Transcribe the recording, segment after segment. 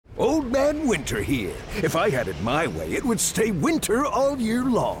Old Man Winter here. If I had it my way, it would stay winter all year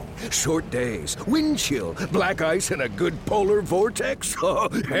long. Short days, wind chill, black ice, and a good polar vortex. Oh,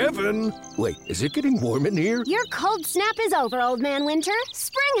 heaven. Wait, is it getting warm in here? Your cold snap is over, Old Man Winter.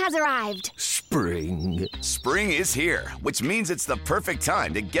 Spring has arrived. Spring. Spring is here, which means it's the perfect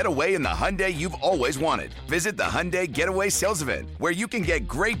time to get away in the Hyundai you've always wanted. Visit the Hyundai Getaway Sales Event, where you can get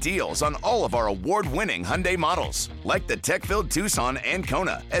great deals on all of our award-winning Hyundai models, like the tech-filled Tucson and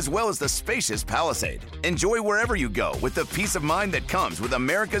Kona, as well as the spacious Palisade. Enjoy wherever you go with the peace of mind that comes with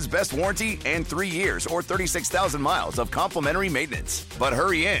America's best warranty and 3 years or 36,000 miles of complimentary maintenance. But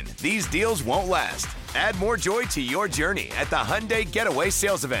hurry in, these deals won't last. Add more joy to your journey at the Hyundai Getaway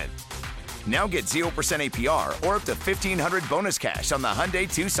Sales Event. Now get 0% APR or up to $1,500 bonus cash on the Hyundai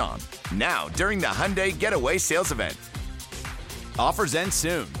Tucson. Now, during the Hyundai Getaway Sales Event. Offers end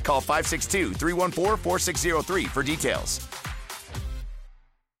soon. Call 562-314-4603 for details.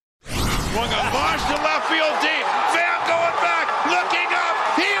 Swung a launch to left field deep. Pham going back, looking up.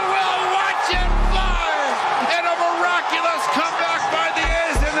 He will watch it fly. And a miraculous comeback by the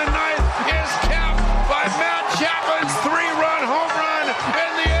A's in the ninth is capped by Matt Chapman's 3-run home run.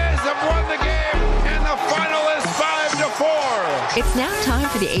 And the A's have won the game. And the final is 5-4. It's now time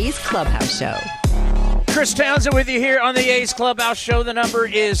for the A's Clubhouse Show. Chris Townsend with you here on the A's Clubhouse Show. The number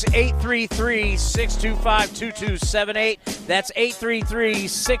is 833-625-2278. That's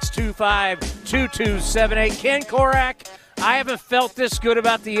 833-625-2278. Ken Korach, I haven't felt this good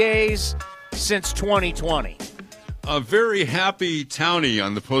about the A's since 2020. A very happy townie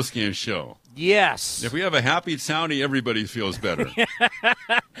on the postgame show. Yes. If we have a happy townie, everybody feels better.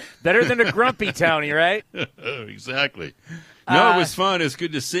 Better than a grumpy townie, right? Exactly. No, it was fun. It's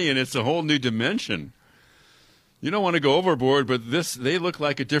good to see, and it's a whole new dimension. You don't want to go overboard, but they look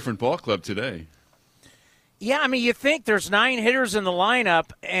like a different ball club today. Yeah, I mean, you think there's 9 hitters in the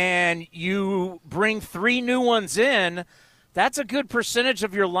lineup, and you bring 3 new ones in. That's a good percentage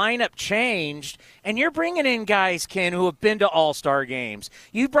of your lineup changed. And you're bringing in guys, Ken, who have been to all-star games.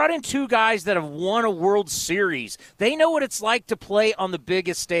 You brought in 2 guys that have won a World Series. They know what it's like to play on the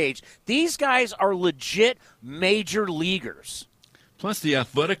biggest stage. These guys are legit major leaguers. Plus the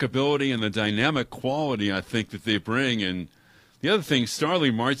athletic ability and the dynamic quality, I think, that they bring. And the other thing,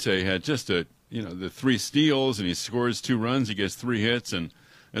 Starling Marte had just the 3 steals, and he scores 2 runs. He gets 3 hits. And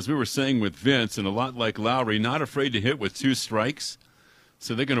as we were saying with Vince, and a lot like Lowry, not afraid to hit with 2 strikes.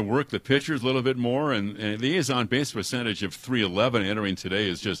 So they're going to work the pitchers a little bit more. And the A's on-base percentage of .311 entering today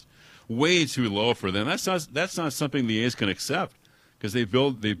is just way too low for them. That's not something the A's can accept, because they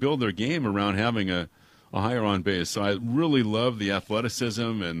build their game around having a higher on base. So I really love the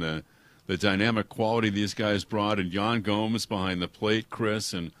athleticism and the dynamic quality these guys brought, and Yan Gomes behind the plate,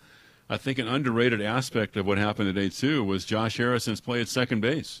 Chris. And I think an underrated aspect of what happened today, too, was Josh Harrison's play at second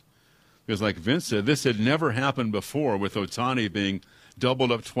base. Because like Vince said, this had never happened before, with Ohtani being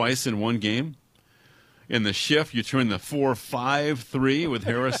doubled up twice in one game. In the shift, you turn the 4-5-3 with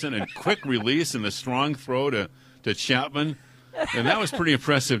Harrison, and quick release and the strong throw to Chapman. And that was pretty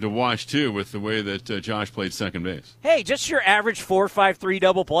impressive to watch, too, with the way that Josh played second base. Hey, just your average 4-5-3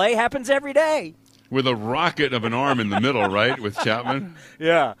 double play happens every day. With a rocket of an arm in the middle, right, with Chapman?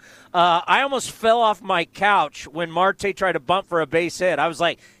 Yeah. I almost fell off my couch when Marte tried to bunt for a base hit. I was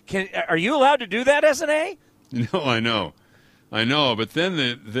like, are you allowed to do that as an A? No, I know. But then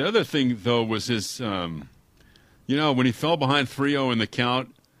the other thing, though, was his, when he fell behind 3-0 in the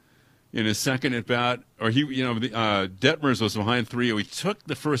count, in his second at bat, or Detmers was behind 3-0. He took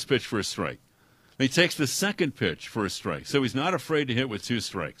the first pitch for a strike. He takes the second pitch for a strike. So he's not afraid to hit with 2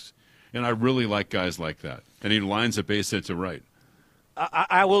 strikes. And I really like guys like that. And he lines a base hit to right.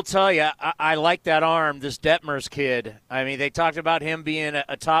 I will tell you, I like that arm, this Detmers kid. I mean, they talked about him being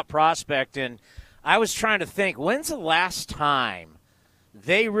a top prospect, and I was trying to think, when's the last time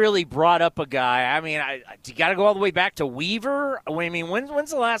they really brought up a guy? I mean, you got to go all the way back to Weaver. I mean,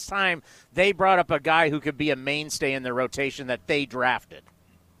 when's the last time they brought up a guy who could be a mainstay in their rotation that they drafted?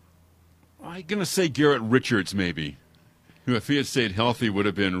 I'm going to say Garrett Richards, maybe, who, if he had stayed healthy, would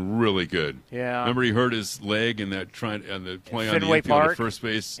have been really good. Yeah. Remember, he hurt his leg in that play on the Fenway infield Park. at first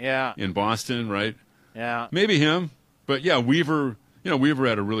base Yeah. in Boston, right? Yeah. Maybe him. But, yeah, Weaver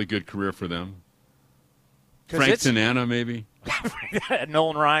had a really good career for them. Frank Tanana, maybe.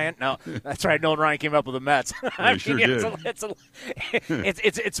 Nolan Ryan. No, that's right. Nolan Ryan came up with the Mets. He sure did.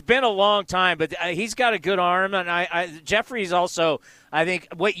 It's been a long time, but he's got a good arm. And Jeffrey's also, I think,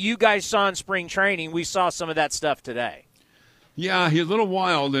 what you guys saw in spring training, we saw some of that stuff today. Yeah, he's a little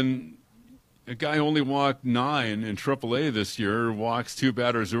wild, and a guy only walked 9 in AAA this year, walks 2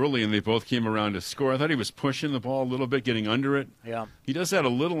 batters early, and they both came around to score. I thought he was pushing the ball a little bit, getting under it. Yeah. He does that a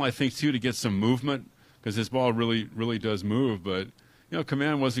little, I think, too, to get some movement, because his ball really, really does move. But,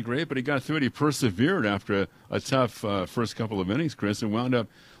 command wasn't great, but he got through it. He persevered after a tough first couple of innings, Chris, and wound up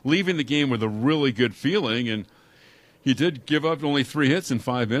leaving the game with a really good feeling. And he did give up only 3 hits in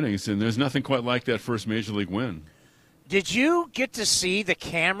 5 innings, and there's nothing quite like that first Major League win. Did you get to see the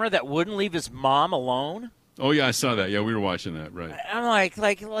camera that wouldn't leave his mom alone? Oh, yeah, I saw that. Yeah, we were watching that, right. I'm like,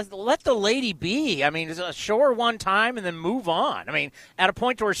 let the lady be. I mean, show her one time and then move on. I mean, at a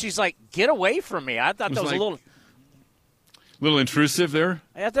point where she's like, get away from me. I thought that was a little intrusive there?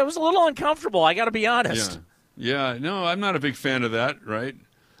 Yeah, that was a little uncomfortable, I got to be honest. Yeah, no, I'm not a big fan of that, right?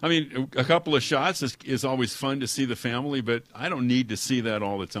 I mean, a couple of shots is always fun to see the family, but I don't need to see that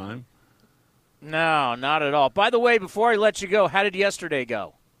all the time. No, not at all. By the way, before I let you go, how did yesterday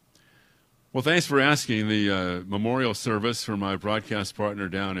go? Well, thanks for asking. The memorial service for my broadcast partner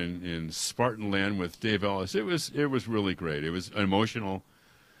down in Spartan Land with Dave Ellis, it was really great. It was emotional.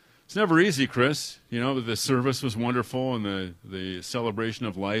 It's never easy, Chris. The service was wonderful, and the celebration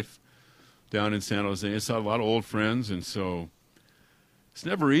of life down in San Jose. I saw a lot of old friends, and so it's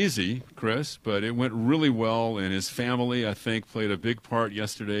never easy, Chris, but it went really well, and his family, I think, played a big part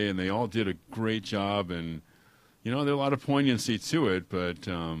yesterday, and they all did a great job. And, there are a lot of poignancy to it, but,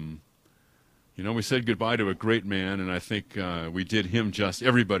 we said goodbye to a great man, and I think we did him just.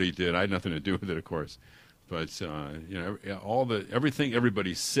 Everybody did. I had nothing to do with it, of course. But, everything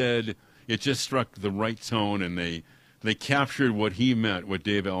everybody said, it just struck the right tone, and they captured what he meant, what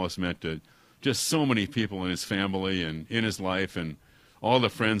Dave Ellis meant to just so many people in his family and in his life, and all the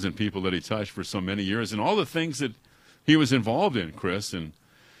friends and people that he touched for so many years, and all the things that he was involved in, Chris. And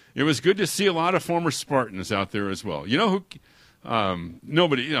it was good to see a lot of former Spartans out there as well.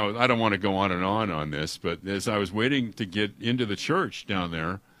 Nobody, I don't want to go on and on this, but as I was waiting to get into the church down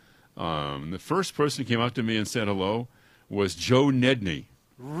there, the first person who came up to me and said hello was Joe Nedney.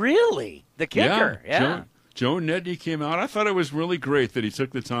 Really? The kicker? Yeah. Joe Nedney came out. I thought it was really great that he took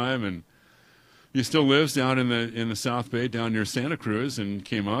the time, and he still lives down in the South Bay, down near Santa Cruz, and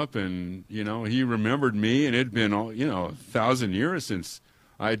came up, and he remembered me, and it had been 1,000 years since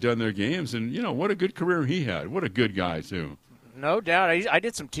I had done their games, and what a good career he had. What a good guy too. No doubt. I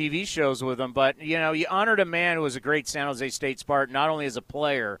did some TV shows with him, but you honored a man who was a great San Jose State Spartan, not only as a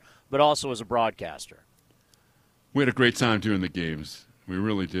player but also as a broadcaster. We had a great time doing the games. We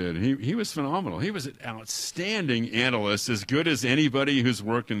really did. He was phenomenal. He was an outstanding analyst, as good as anybody who's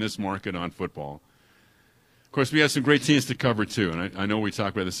worked in this market on football. Of course, we had some great teams to cover, too, and I know we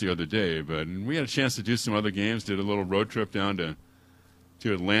talked about this the other day, but we had a chance to do some other games, did a little road trip down to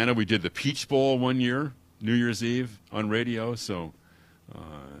Atlanta. We did the Peach Bowl one year, New Year's Eve, on radio. So,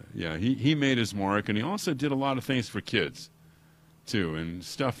 he made his mark, and he also did a lot of things for kids, too, and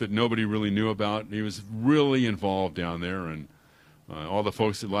stuff that nobody really knew about. He was really involved down there, and all the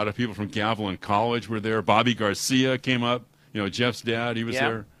folks, a lot of people from Gavilan College were there. Bobby Garcia came up, Jeff's dad, he was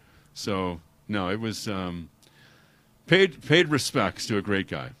there. So, no, it was paid respects to a great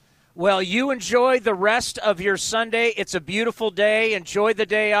guy. Well, you enjoy the rest of your Sunday. It's a beautiful day. Enjoy the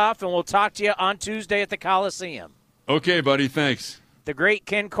day off, and we'll talk to you on Tuesday at the Coliseum. Okay, buddy, thanks. The great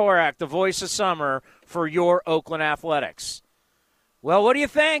Ken Korach, the voice of summer for your Oakland Athletics. Well, what do you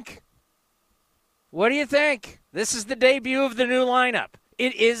think? What do you think? This is the debut of the new lineup.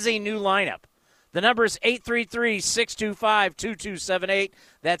 It is a new lineup. The number is 833-625-2278.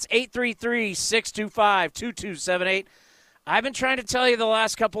 That's 833-625-2278. I've been trying to tell you the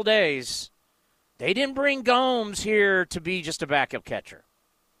last couple days, they didn't bring Gomes here to be just a backup catcher.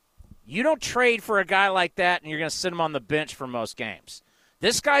 You don't trade for a guy like that and you're going to sit him on the bench for most games.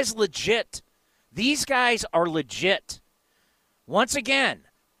 This guy's legit. These guys are legit. Once again,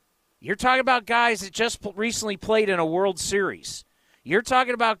 you're talking about guys that just recently played in a World Series. You're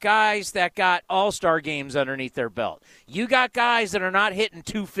talking about guys that got all-star games underneath their belt. You got guys that are not hitting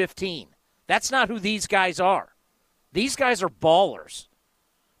 215. That's not who these guys are. These guys are ballers.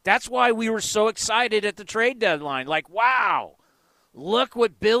 That's why we were so excited at the trade deadline. Like, wow, look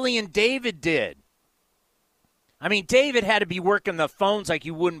what Billy and David did. I mean, David had to be working the phones like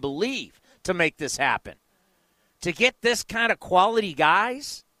you wouldn't believe to make this happen. To get this kind of quality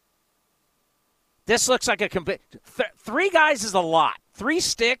guys, this looks like a complete. 3 guys is a lot. 3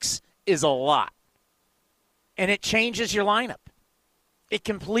 sticks is a lot. And it changes your lineup. It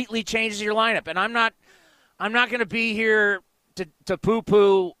completely changes your lineup. And I'm not going to be here to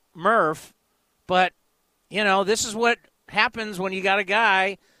poo-poo Murph, but, this is what happens when you got a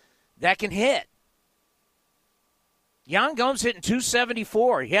guy that can hit. Yan Gomes hitting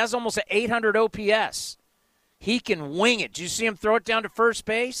 274. He has almost an 800 OPS. He can wing it. Did you see him throw it down to first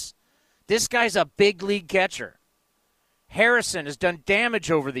base? This guy's a big league catcher. Harrison has done damage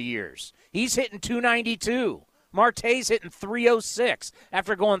over the years. He's hitting 292. Marte's hitting 306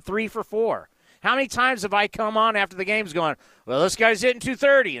 after going 3 for 4. How many times have I come on after the game's going, well, this guy's hitting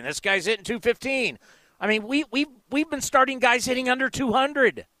 230 and this guy's hitting 215? I mean, we've been starting guys hitting under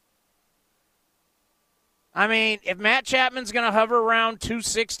 200. I mean, if Matt Chapman's going to hover around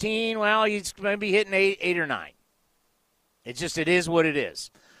 216, well, he's going to be hitting 8 or 9. It is what it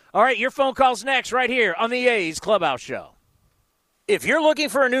is. All right, your phone call's next right here on the A's Clubhouse Show. If you're looking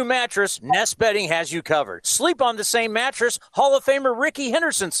for a new mattress, Nest Bedding has you covered. Sleep on the same mattress Hall of Famer Ricky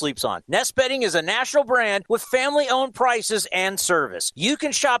Henderson sleeps on. Nest Bedding is a national brand with family-owned prices and service. You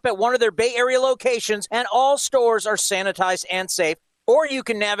can shop at one of their Bay Area locations, and all stores are sanitized and safe. Or you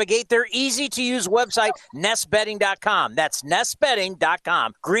can navigate their easy-to-use website, nestbedding.com. That's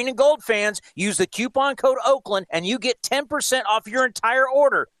nestbedding.com. Green and gold fans, use the coupon code Oakland, and you get 10% off your entire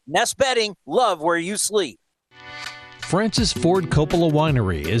order. Nest Bedding, love where you sleep. Francis Ford Coppola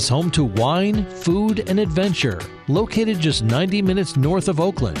Winery is home to wine, food, and adventure. Located just 90 minutes north of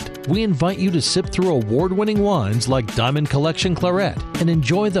Oakland, we invite you to sip through award-winning wines like Diamond Collection Claret and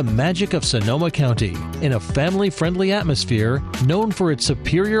enjoy the magic of Sonoma County in a family-friendly atmosphere known for its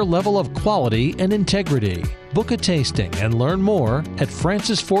superior level of quality and integrity. Book a tasting and learn more at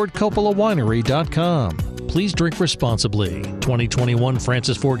francisfordcoppolawinery.com. Please drink responsibly. 2021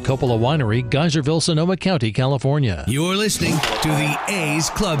 Francis Ford Coppola Winery, Geyserville, Sonoma County, California. You're listening to the A's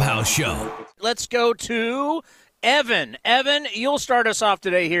Clubhouse Show. Let's go to Evan. Evan, you'll start us off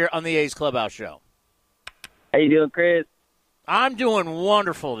today here on the A's Clubhouse Show. How you doing, Chris? I'm doing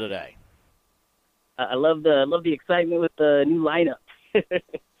wonderful today. I love the excitement with the new lineup.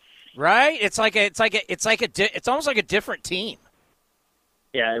 Right? It's almost like a different team.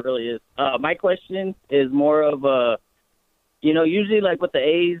 Yeah, it really is. My question is more of usually like with the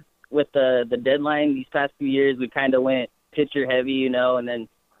A's, with the deadline these past few years, we kind of went pitcher heavy, and then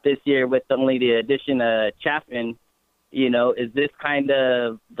this year with only the addition of Chapman, is this kind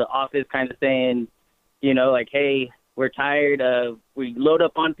of the office kind of saying, like, hey, we're tired of, we load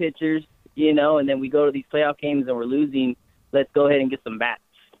up on pitchers, and then we go to these playoff games and we're losing. Let's go ahead and get some bats.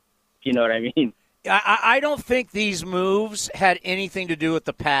 You know what I mean? I don't think these moves had anything to do with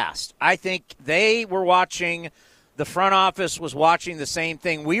the past. I think they were watching, the front office was watching the same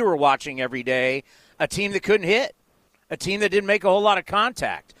thing we were watching every day, a team that couldn't hit, a team that didn't make a whole lot of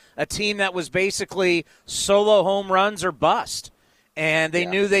contact, a team that was basically solo home runs or bust. And they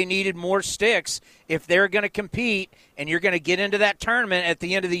knew they needed more sticks if they're going to compete and you're going to get into that tournament at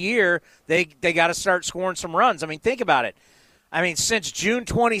the end of the year. They got to start scoring some runs. I mean, think about it. I mean, since June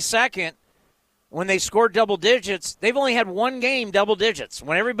 22nd, when they scored double digits, they've only had one game double digits,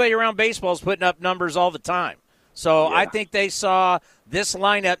 when everybody around baseball is putting up numbers all the time. So I think they saw this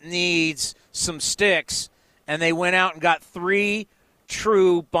lineup needs some sticks, and they went out and got 3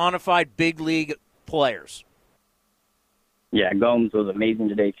 true bona fide big league players. Yeah, Gomes was amazing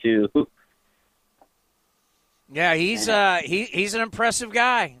today, too. Yeah, he's an impressive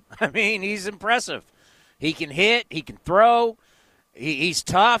guy. I mean, he's impressive. He can hit, he can throw. He's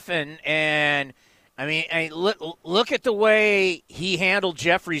tough, and I mean, look at the way he handled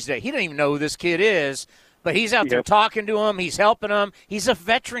Jeffries Day. He didn't even know who this kid is, but he's out there talking to him. He's helping him. He's a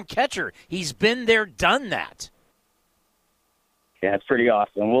veteran catcher. He's been there, done that. Yeah, it's pretty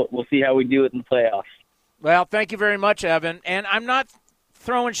awesome. We'll see how we do it in the playoffs. Well, thank you very much, Evan. And I'm not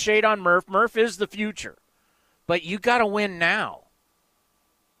throwing shade on Murph. Murph is the future, but you got to win now.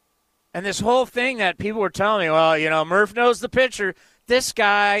 And this whole thing that people were telling me, well, Murph knows the pitcher. This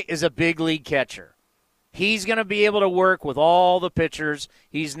guy is a big league catcher. He's going to be able to work with all the pitchers.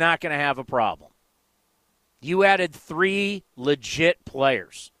 He's not going to have a problem. You added 3 legit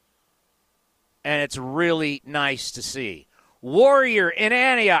players, and it's really nice to see. Warrior in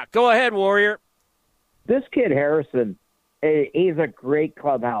Antioch. Go ahead, Warrior. This kid, Harrison, he's a great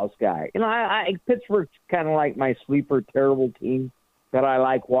clubhouse guy. Pittsburgh's kind of like my sleeper terrible team that I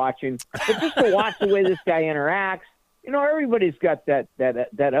like watching. But just to watch the way this guy interacts, everybody's got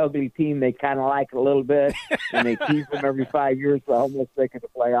that ugly team they kind of like a little bit, and they tease them every 5 years for almost making the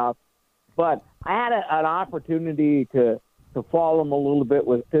playoffs. But I had an opportunity to follow him a little bit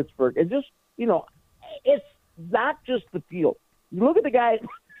with Pittsburgh. And just, it's not just the field. You look at the guy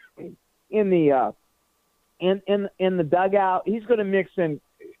in the in the dugout. He's going to mix in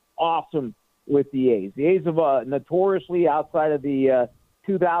awesome with the A's. The A's have notoriously, outside of the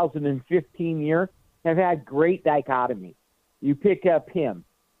 2015 year, have had great dichotomy. You pick up him.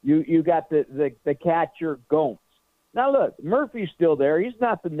 You got the catcher Gomes. Now, look, Murphy's still there. He's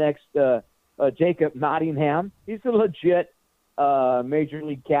not the next Jacob Nottingham. He's a legit major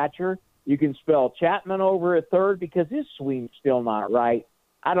league catcher. You can spell Chapman over at third because his swing's still not right.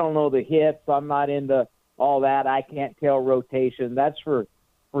 I don't know the hits. I'm not into all that. I can't tell rotation. That's for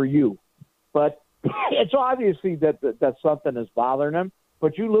you. But it's obviously that something is bothering him.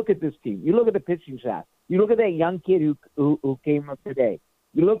 But you look at this team. You look at the pitching staff. You look at that young kid who came up today.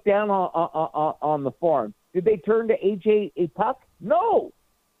 You look down on the farm. Did they turn to A.J. Puck? No.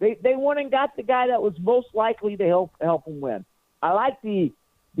 They went and got the guy that was most likely to help them win. I like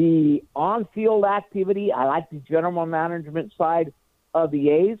the on-field activity. I like the general management side of the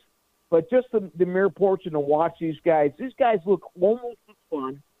A's. But just the mere portion to watch these guys look almost as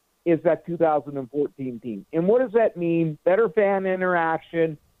fun as that 2014 team. And what does that mean? Better fan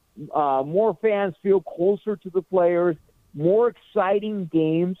interaction, more fans feel closer to the players, more exciting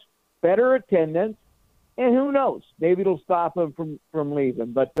games, better attendance, and who knows? Maybe it'll stop them from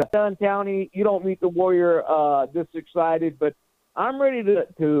leaving. But downtown, you don't meet the Warrior this excited, but I'm ready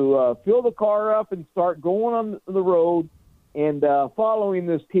to fill the car up and start going on the road and following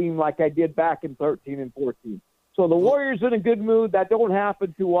this team like I did back in 13 and 14. So the Warriors in a good mood. That don't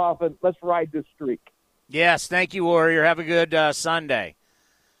happen too often. Let's ride this streak. Yes, thank you, Warrior. Have a good Sunday.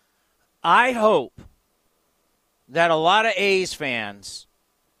 I hope that a lot of A's fans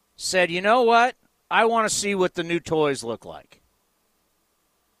said, you know what? I want to see what the new toys look like.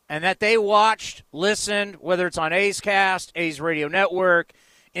 And that they watched, listened, whether it's on A's Cast, A's Radio Network,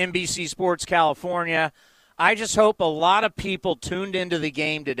 NBC Sports California. I just hope a lot of people tuned into the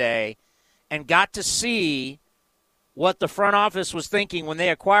game today and got to see what the front office was thinking when they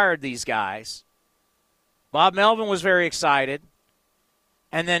acquired these guys. Bob Melvin was very excited.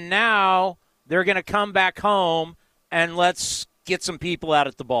 And then now they're going to come back home and let's get some people out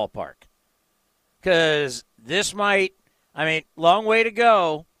at the ballpark. Because this might, long way to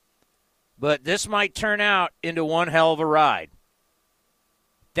go, but this might turn out into one hell of a ride.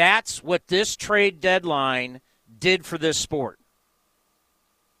 That's what this trade deadline did for this sport.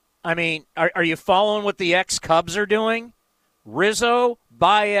 Are you following what the ex-Cubs are doing? Rizzo,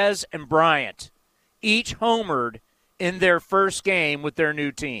 Baez, and Bryant each homered in their first game with their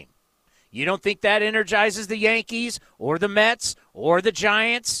new team. You don't think that energizes the Yankees or the Mets or the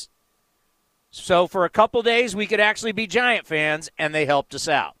Giants? So for a couple days, we could actually be Giant fans, and they helped us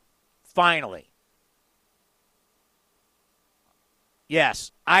out. Finally.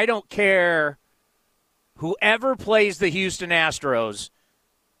 Yes, I don't care whoever plays the Houston Astros,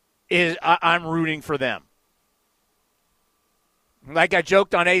 I'm rooting for them. Like I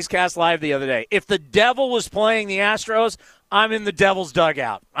joked on A's Cast Live the other day, if the Devil was playing the Astros, I'm in the Devil's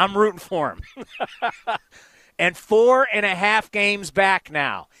dugout. I'm rooting for him. And 4.5 games back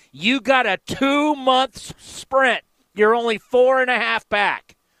now. You got a 2-month sprint. You're only 4.5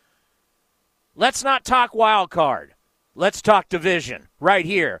 back. Let's not talk wild card. Let's talk division right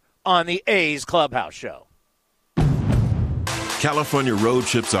here on the A's Clubhouse Show. California road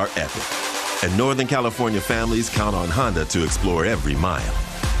trips are epic, and Northern California families count on Honda to explore every mile.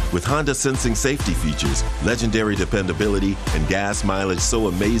 With Honda sensing safety features, legendary dependability, and gas mileage so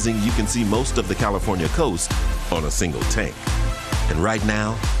amazing you can see most of the California coast on a single tank. And right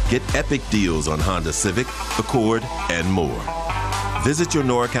now, get epic deals on Honda Civic, Accord, and more. Visit your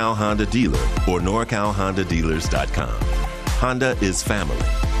NorCal Honda dealer or NorCalHondaDealers.com. Honda is family.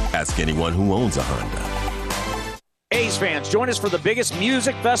 Ask anyone who owns a Honda. A's fans, join us for the biggest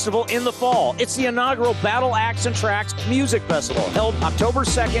music festival in the fall. It's the inaugural Battle Axe and Tracks Music Festival, held October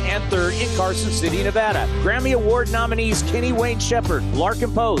 2nd and 3rd in Carson City, Nevada. Grammy Award nominees Kenny Wayne Shepherd,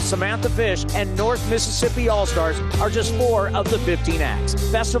 Larkin Poe, Samantha Fish, and North Mississippi All-Stars are just 4 of the 15 acts.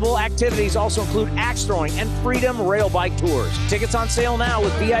 Festival activities also include axe throwing and Freedom Rail Bike Tours. Tickets on sale now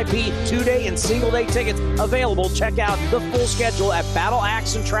with VIP 2-day and single-day tickets available. Check out the full schedule at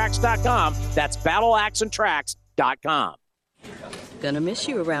battleaxeandtracks.com. That's battleaxeandtracks.com. Gonna miss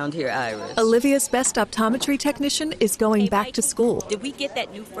you around here, Iris. Olivia's best optometry technician is going back to school. Did we get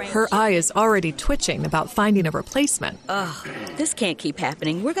that new frame? Her eye is already twitching about finding a replacement. Ugh, this can't keep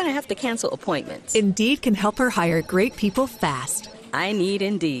happening. We're gonna have to cancel appointments. Indeed can help her hire great people fast. I need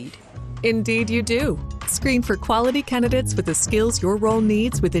Indeed. Indeed you do. Screen for quality candidates with the skills your role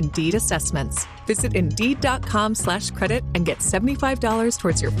needs with Indeed assessments. Visit Indeed.com/credit and get $75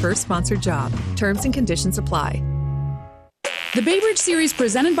 towards your first sponsored job. Terms and conditions apply. The Bay Bridge Series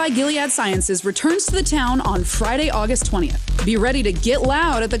presented by Gilead Sciences returns to the town on Friday, August 20th. Be ready to get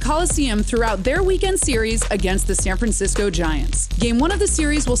loud at the Coliseum throughout their weekend series against the San Francisco Giants. Game 1 of the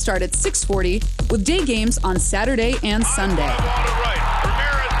series will start at 6:40 with day games on Saturday and Sunday. Ramirez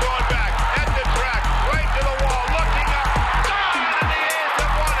going back, at the track, right to the wall, looking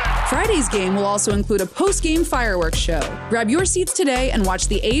game will also include a post-game fireworks show. Grab your seats today and watch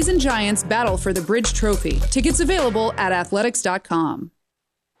the A's and Giants battle for the Bridge Trophy. Tickets available at athletics.com.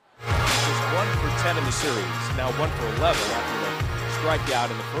 Just 1 for 10 in the series. Now 1 for 11 after the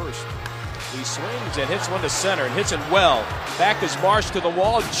strikeout in the first. He swings and hits one to center and hits it well. Back is Marsh to the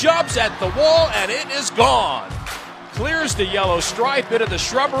wall, jumps at the wall, and it is gone. Clears the yellow stripe into the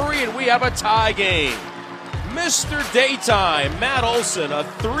shrubbery, and we have a tie game. Mr. Daytime, Matt Olson, a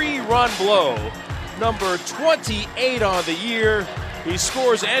 3-run blow. Number 28 on the year. He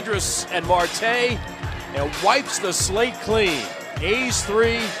scores Andrus and Marte and wipes the slate clean. A's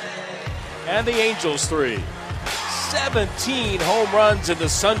 3 and the Angels 3. 17 home runs in the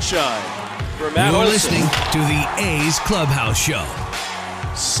sunshine for Matt You're Olson. listening to the A's Clubhouse Show.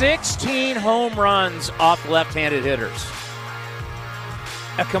 16 home runs off left-handed hitters.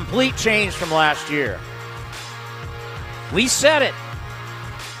 A complete change from last year. We said it.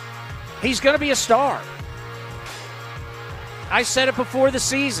 He's going to be a star. I said it before the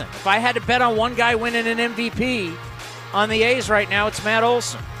season. If I had to bet on one guy winning an MVP on the A's right now, it's Matt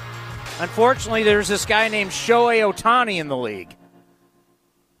Olson. Unfortunately, there's this guy named Shohei Ohtani in the league.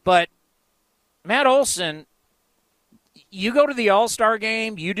 But Matt Olson, you go to the All-Star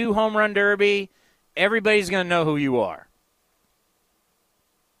game, you do home run derby, everybody's going to know who you are.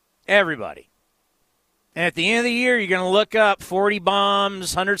 Everybody. And at the end of the year, you're going to look up 40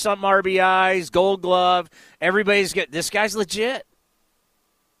 bombs, 100-something RBIs, Gold Glove. Everybody's got, this guy's legit.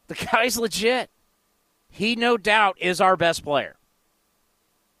 The guy's legit. He, no doubt, is our best player.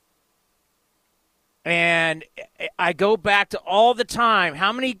 And I go back to all the time,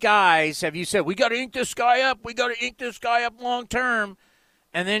 how many guys have you said, we got to ink this guy up, we got to ink this guy up long term,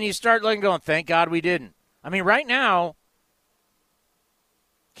 and then you start looking going, thank God we didn't. I mean, right now,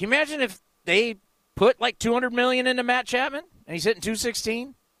 can you imagine if they put like $200 million into Matt Chapman and he's hitting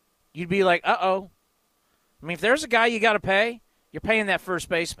 .216? You'd be like, uh-oh. I mean, if there's a guy you got to pay, you're paying that first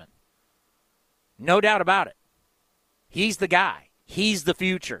baseman. No doubt about it. He's the guy. He's the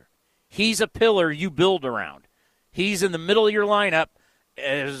future. He's a pillar you build around. He's in the middle of your lineup,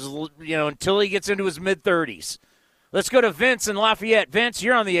 until he gets into his mid-30s. Let's go to Vince in Lafayette. Vince,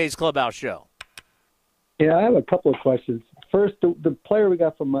 you're on the A's Clubhouse Show. Yeah, I have a couple of questions. First, the player we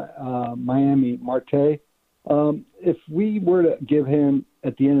got from Miami, Marte, if we were to give him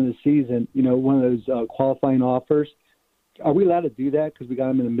at the end of the season, one of those qualifying offers, are we allowed to do that because we got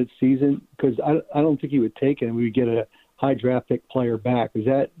him in the mid-season? Because I don't think he would take it and we would get a high draft pick player back. Is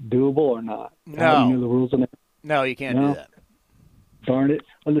that doable or not? No. You know the rules on that? No, you can't do that. Darn it.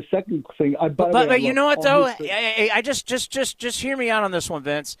 On the second thing, but you know what, though? I just hear me out on this one,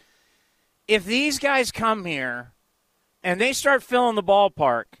 Vince. If these guys come here and they start filling the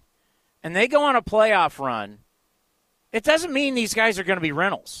ballpark and they go on a playoff run, it doesn't mean these guys are going to be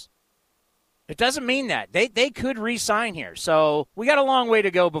rentals. It doesn't mean that. They could re-sign here. So we got a long way to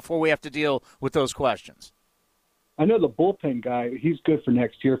go before we have to deal with those questions. I know the bullpen guy, he's good for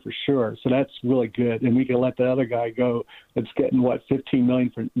next year for sure. So that's really good. And we can let the other guy go that's getting, $15 million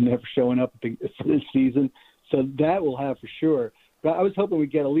for never showing up for this season. So that we'll have for sure. But I was hoping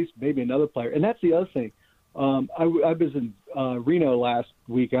we'd get at least maybe another player. And that's the other thing. I was in Reno last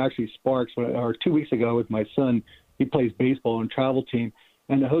week, actually Sparks, or 2 weeks ago with my son. He plays baseball on a travel team.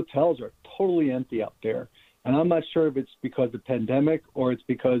 And the hotels are totally empty out there. And I'm not sure if it's because of the pandemic or it's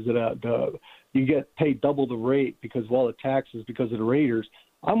because of you get paid double the rate because of all the taxes because of the Raiders.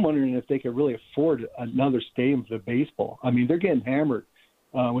 I'm wondering if they could really afford another stadium for the baseball. I mean, they're getting hammered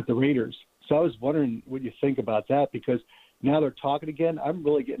with the Raiders. So I was wondering what you think about that because now they're talking again. I'm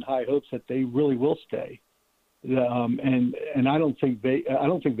really getting high hopes that they really will stay. And I don't think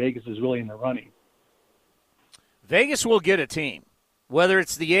Vegas is really in the running. Vegas will get a team, whether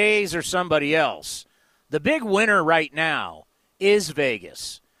it's the A's or somebody else. The big winner right now is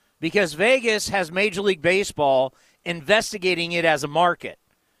Vegas because Vegas has Major League Baseball investigating it as a market.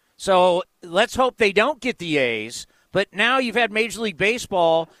 So let's hope they don't get the A's, but now you've had Major League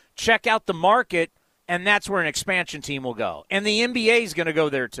Baseball check out the market, and that's where an expansion team will go. And the NBA is going to go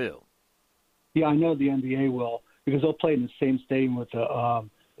there too. Yeah, I know the NBA will because they'll play in the same stadium with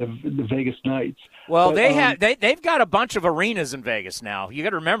the Vegas Knights. Well, they've got a bunch of arenas in Vegas now. You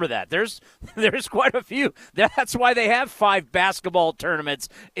got to remember that. There's quite a few. That's why they have 5 basketball tournaments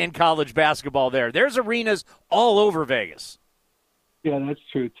in college basketball there. There's arenas all over Vegas. Yeah, that's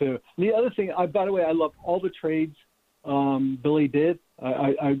true too. And the other thing, by the way, I love all the trades Billy did.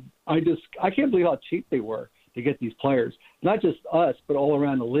 I can't believe how cheap they were to get these players. Not just us, but all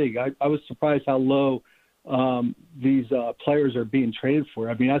around the league. I was surprised how low these players are being traded for.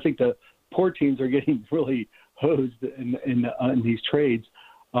 I mean, I think the poor teams are getting really hosed in these trades.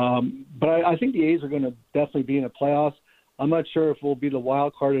 But I think the A's are going to definitely be in the playoffs. I'm not sure if we'll be the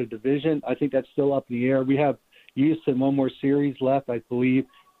wild card of the division. I think that's still up in the air. We have Houston one more series left, I believe,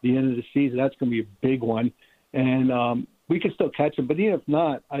 the end of the season. That's going to be a big one. And we can still catch them. But even if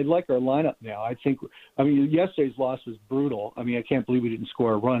not, I like our lineup now. I mean, yesterday's loss was brutal. I mean, I can't believe we didn't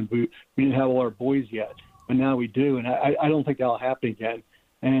score a run. We didn't have all our boys yet, but now we do. And I don't think that'll happen again.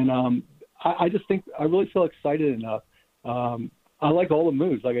 And I just think I really feel excited enough. I like all the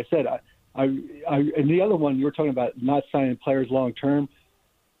moves. Like I said, and the other one you were talking about not signing players long term.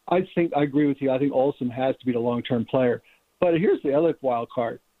 I agree with you. I think Olsen has to be the long term player. But here's the other wild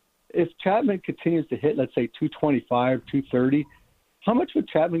card. If Chapman continues to hit, let's say 225, 230, how much would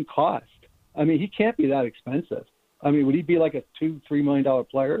Chapman cost? I mean, he can't be that expensive. I mean, would he be like a $2-3 million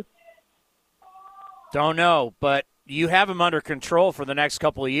player? Don't know, but you have him under control for the next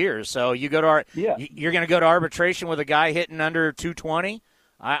couple of years. So you go to you're going to go to arbitration with a guy hitting under 220.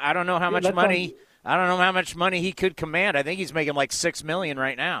 I don't know how much money. I don't know how much money he could command. I think he's making like $6 million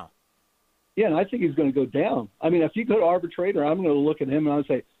right now. Yeah, and I think he's going to go down. I mean, if you go to arbitrator, I'm going to look at him and I'll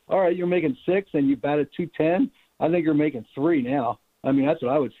say, all right, you're making 6 and you batted 210. I think you're making 3 now. I mean, that's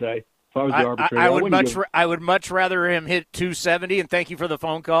what I would say if I was the arbitrator. I would much rather him hit 270. And thank you for the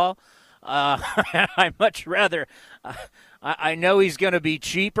phone call. I much rather. I know he's going to be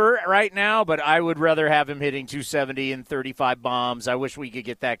cheaper right now, but I would rather have him hitting 270 and 35 bombs. I wish we could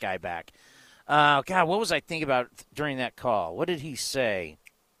get that guy back. God, what was I thinking about during that call? What did he say?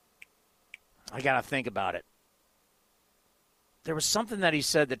 I got to think about it. There was something that he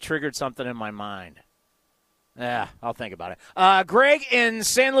said that triggered something in my mind. Yeah, I'll think about it. Greg in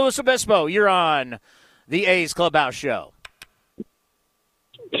San Luis Obispo, you're on the A's Clubhouse Show.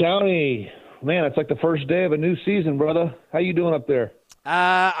 Tony, man, it's like the first day of a new season, brother. How you doing up there?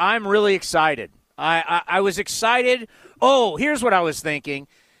 I'm really excited. I was excited. Oh, here's what I was thinking.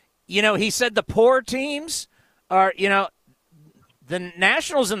 You know, he said the poor teams are, the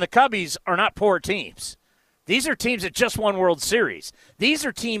Nationals and the Cubbies are not poor teams. These are teams that just won World Series. These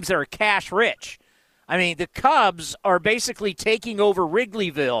are teams that are cash rich. I mean, the Cubs are basically taking over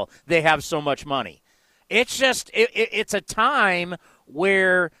Wrigleyville. They have so much money. It's just it's a time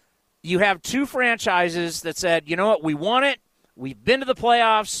where you have two franchises that said, you know what, we want it. We've been to the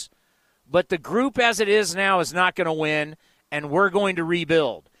playoffs, but the group as it is now is not going to win, and we're going to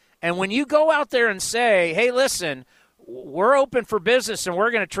rebuild. And when you go out there and say, hey, listen, we're open for business and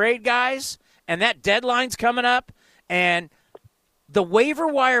we're going to trade guys, and that deadline's coming up, and the waiver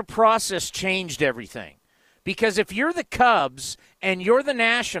wire process changed everything. Because if you're the Cubs and you're the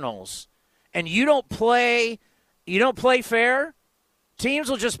Nationals and you don't play fair, teams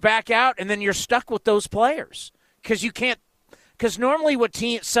will just back out, and then you're stuck with those players. Because you can't. Because normally what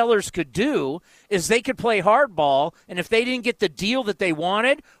sellers could do is they could play hardball, and if they didn't get the deal that they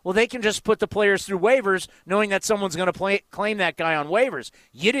wanted, well, they can just put the players through waivers knowing that someone's going to claim that guy on waivers.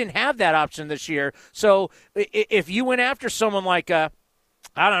 You didn't have that option this year. So if you went after someone like,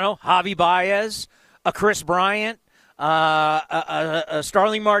 Javi Baez, a Chris Bryant, a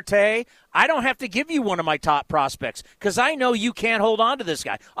Starling Marte, I don't have to give you one of my top prospects because I know you can't hold on to this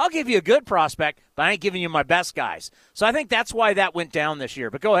guy. I'll give you a good prospect, but I ain't giving you my best guys. So I think that's why that went down this year.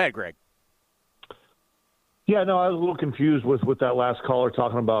 But go ahead, Greg. Yeah, no, I was a little confused with that last caller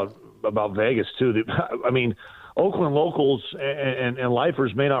talking about Vegas, too. I mean, Oakland locals and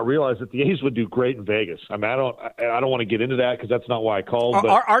lifers may not realize that the A's would do great in Vegas. I mean, I don't want to get into that because that's not why I called.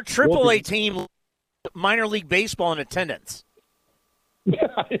 Our AAA team, minor league baseball in attendance. Yeah,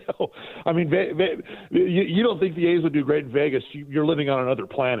 I know. I mean, you don't think the A's would do great in Vegas? You're living on another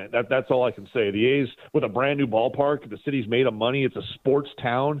planet. That's all I can say. The A's, with a brand new ballpark, the city's made of money. It's a sports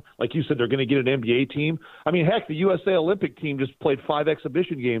town. Like you said, they're going to get an NBA team. I mean, heck, the USA Olympic team just played 5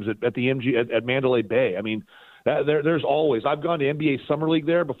 exhibition games at the at Mandalay Bay. I mean, there's always. I've gone to NBA Summer League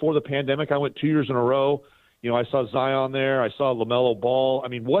there before the pandemic. I went 2 years in a row. I saw Zion there. I saw LaMelo Ball. I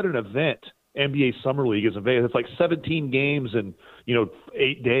mean, what an event NBA Summer League is in Vegas. It's like 17 games in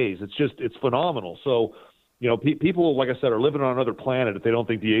 8 days. It's phenomenal. So, people, like I said, are living on another planet if they don't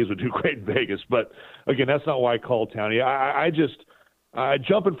think the A's would do great in Vegas. But again, that's not why I called Townie. I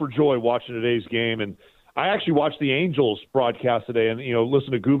jumping for joy watching today's game, and I actually watched the Angels broadcast today, and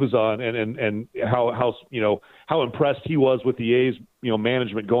listen to Gubazon and how impressed he was with the A's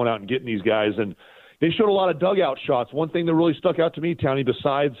management going out and getting these guys, and they showed a lot of dugout shots. One thing that really stuck out to me, Townie,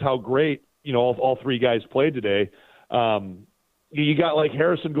 besides how great all 3 guys played today. You got like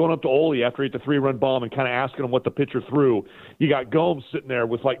Harrison going up to Ole after he hit the 3-run bomb and kind of asking him what the pitcher threw. You got Gomes sitting there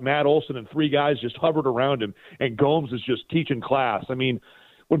with like Matt Olson and 3 guys just hovered around him, and Gomes is just teaching class. I mean,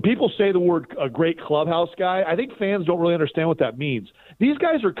 when people say the word a great clubhouse guy, I think fans don't really understand what that means. These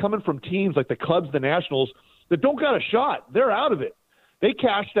guys are coming from teams like the Cubs, the Nationals, that don't got a shot. They're out of it. They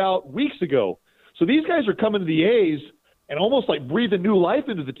cashed out weeks ago. So these guys are coming to the A's and almost like breathing new life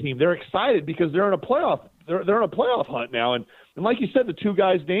into the team. They're excited because they're in a playoff. They're in a playoff hunt now. And like you said, the two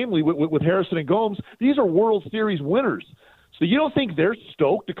guys, namely with Harrison and Gomes, these are World Series winners. So you don't think they're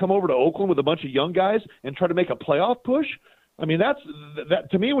stoked to come over to Oakland with a bunch of young guys and try to make a playoff push? I mean,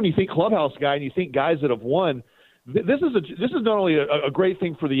 that to me, when you think clubhouse guy and you think guys that have won, this is not only a great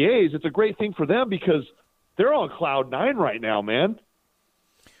thing for the A's, it's a great thing for them because they're on cloud nine right now, man.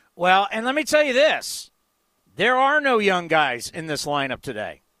 Well, and let me tell you this. There are no young guys in this lineup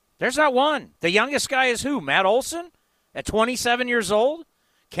today. There's not one. The youngest guy is who? Matt Olson at 27 years old?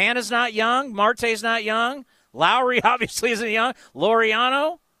 Canna's not young. Marte's not young. Lowry obviously isn't young.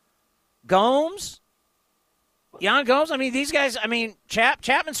 Laureano? Gomes? Jan Gomes? I mean, these guys,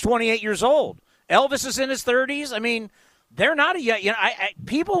 Chapman's 28 years old. Elvis is in his 30s. I mean, they're not a young.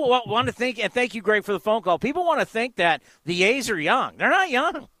 People want to think, and thank you, Greg, for the phone call. People want to think that the A's are young. They're not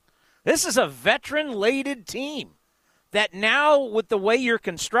young. This is a veteran-laden team that now, with the way you're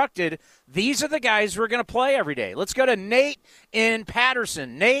constructed, these are the guys who are going to play every day. Let's go to Nate in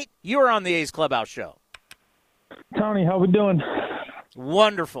Patterson. Nate, you are on the A's Clubhouse Show. Tony, how we doing?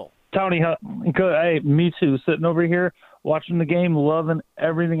 Wonderful. Tony, good. Hey, me too. Sitting over here, watching the game, loving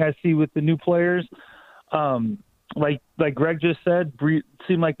everything I see with the new players. Like Greg just said,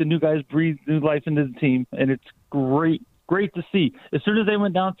 seemed like the new guys breathe new life into the team, and it's great to see. As soon as they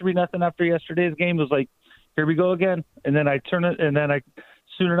went down 3-0 after yesterday's game, it was like, here we go again. And then I turn it, and then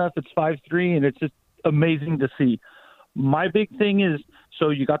soon enough, it's 5-3, and it's just amazing to see. My big thing is, so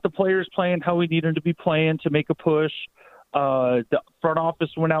you got the players playing how we need them to be playing to make a push. The front office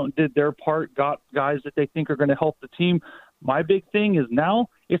went out and did their part, got guys that they think are going to help the team. My big thing is now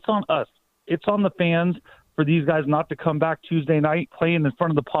it's on us. It's on the fans for these guys not to come back Tuesday night playing in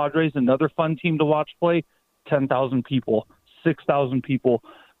front of the Padres, another fun team to watch play. 10,000 people, 6,000 people.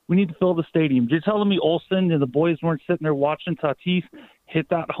 We need to fill the stadium. You're telling me Olsen and the boys weren't sitting there watching Tatis hit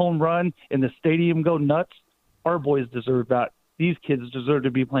that home run and the stadium go nuts? Our boys deserve that. These kids deserve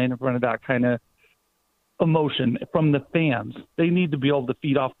to be playing in front of that kind of emotion from the fans. They need to be able to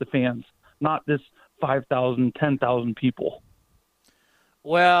feed off the fans, not this 5,000, 10,000 people.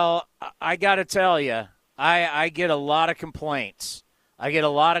 Well, I got to tell you, I get a lot of complaints. I get a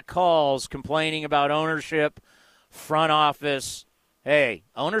lot of calls complaining about ownership, front office. Hey,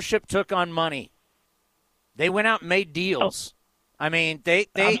 ownership took on money. They went out and made deals. I mean, they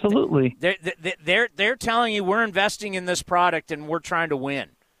absolutely. They're telling you we're investing in this product and we're trying to win.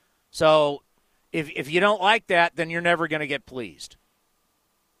 So if you don't like that, then you're never going to get pleased.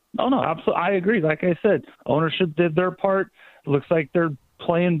 No, absolutely. I agree. Like I said, ownership did their part. It looks like they're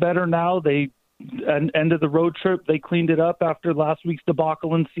playing better now. They end of the road trip, they cleaned it up after last week's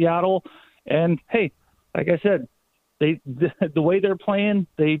debacle in Seattle. And hey, like I said, the way they're playing,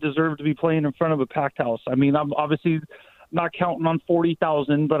 they deserve to be playing in front of a packed house. I mean, I'm obviously not counting on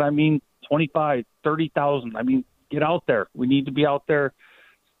 40,000, but I mean 25, 30,000. I mean, get out there. We need to be out there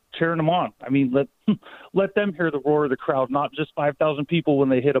cheering them on. I mean, let them hear the roar of the crowd, not just 5,000 people when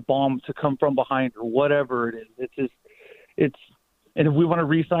they hit a bomb to come from behind or whatever it is. And if we want to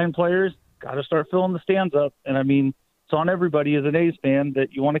re-sign players, got to start filling the stands up. And I mean, it's on everybody as an A's fan that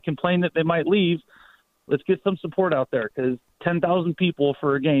you want to complain that they might leave. Let's get some support out there because 10,000 people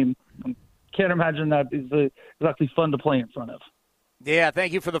for a game, can't imagine that is exactly fun to play in front of. Yeah,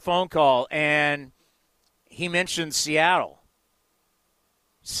 thank you for the phone call. And he mentioned Seattle.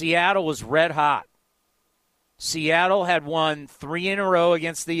 Seattle was red hot. Seattle had won 3 in a row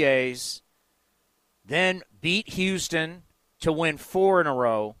against the A's, then beat Houston to win 4 in a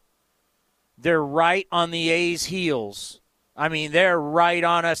row. They're right on the A's heels. I mean, they're right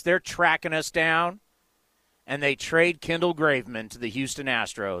on us. They're tracking us down. And they trade Kendall Graveman to the Houston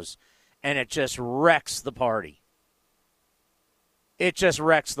Astros, and it just wrecks the party. It just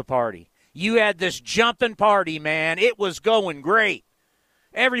wrecks the party. You had this jumping party, man. It was going great.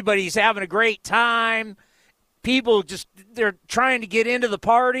 Everybody's having a great time. People they're trying to get into the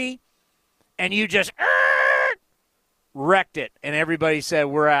party, and you just wrecked it. And everybody said,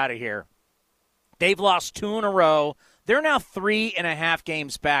 we're out of here. They've lost 2 in a row. They're now 3.5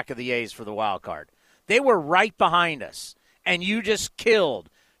 games back of the A's for the wild card. They were right behind us, and you just killed.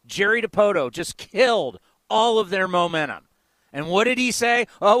 Jerry Dipoto just killed all of their momentum. And what did he say?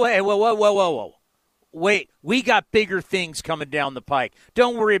 Oh, wait, whoa. Wait, we got bigger things coming down the pike.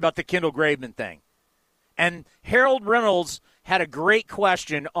 Don't worry about the Kendall Graveman thing. And Harold Reynolds had a great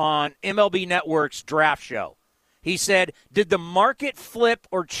question on MLB Network's draft show. He said, did the market flip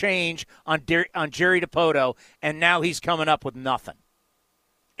or change on Jerry Dipoto, and now he's coming up with nothing.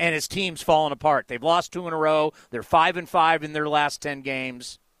 And his team's falling apart. They've lost 2 in a row. They're 5-5 in their last 10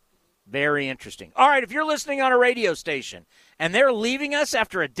 games. Very interesting. All right, if you're listening on a radio station and they're leaving us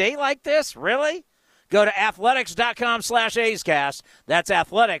after a day like this, really? Go to athletics.com/A'sCast. That's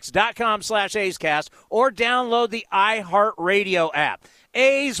athletics.com/A'sCast. Or download the iHeartRadio app.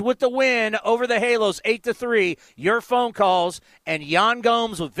 A's with the win over the Halos 8-3. Your phone calls and Jan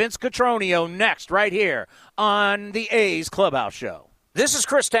Gomes with Vince Cotroneo next right here on the A's Clubhouse Show. This is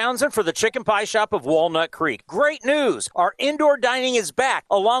Chris Townsend for the Chicken Pie Shop of Walnut Creek. Great news! Our indoor dining is back,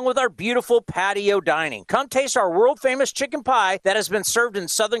 along with our beautiful patio dining. Come taste our world-famous chicken pie that has been served in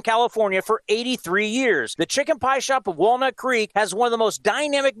Southern California for 83 years. The Chicken Pie Shop of Walnut Creek has one of the most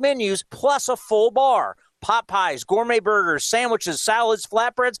dynamic menus, plus a full bar. Pot pies, gourmet burgers, sandwiches, salads,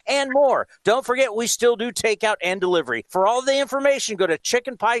 flatbreads, and more. Don't forget, we still do takeout and delivery. For all the information, go to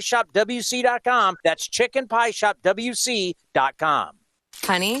chickenpieshopwc.com. That's chickenpieshopwc.com.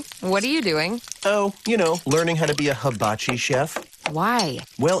 Honey, what are you doing? Oh, learning how to be a hibachi chef. Why?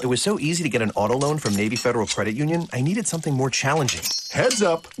 Well, it was so easy to get an auto loan from Navy Federal Credit Union, I needed something more challenging. Heads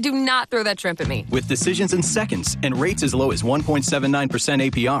up! Do not throw that shrimp at me. With decisions in seconds and rates as low as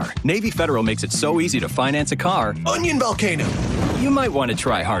 1.79% APR, Navy Federal makes it so easy to finance a car. Onion volcano! You might want to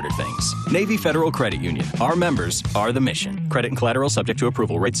try harder things. Navy Federal Credit Union. Our members are the mission. Credit and collateral subject to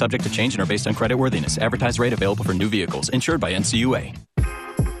approval. Rates subject to change and are based on credit worthiness. Advertised rate available for new vehicles. Insured by NCUA.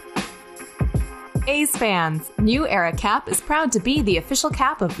 A's fans, New Era Cap is proud to be the official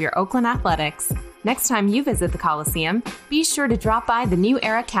cap of your Oakland Athletics. Next time you visit the Coliseum, be sure to drop by the New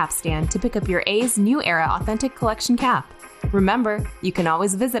Era Cap stand to pick up your A's New Era Authentic Collection cap. Remember, you can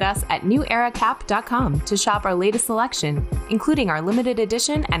always visit us at neweracap.com to shop our latest selection, including our limited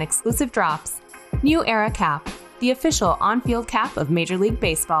edition and exclusive drops. New Era Cap, the official on-field cap of Major League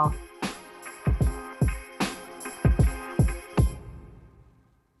Baseball.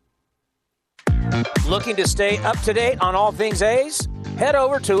 Looking to stay up to date on all things A's? Head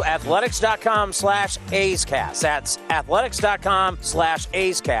over to athletics.com/A'sCast. That's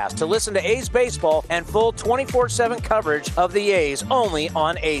athletics.com/A'sCast to listen to A's baseball and full 24/7 coverage of the A's only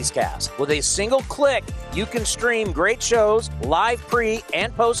on A's Cast. With a single click, you can stream great shows, live pre-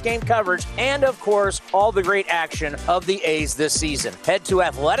 and post-game coverage, and, of course, all the great action of the A's this season. Head to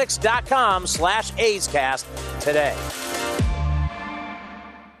athletics.com/A'sCast today.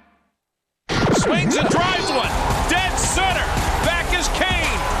 Swings and drives one. Dead center. Back is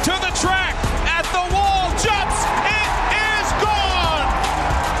Kane to the track. At the wall. Jumps. It is gone.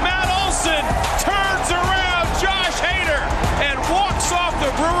 Matt Olson turns around Josh Hader and walks off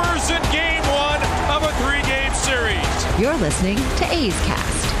the Brewers in Game 1 of a 3-game series. You're listening to A's Cast.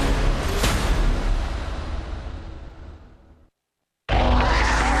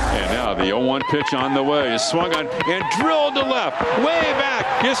 The 0-1 pitch on the way is swung on and drilled to left, way back.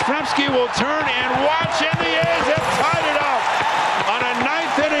 Yastrzemski will turn and watch, and the A's have tied it up on a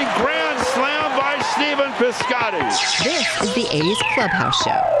 9th-inning grand slam by Stephen Piscotty. This is the A's Clubhouse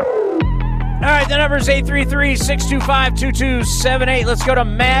Show. All right, the number is 833-625-2278. Let's go to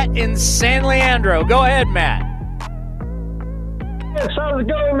Matt in San Leandro. Go ahead, Matt. Yes, how's it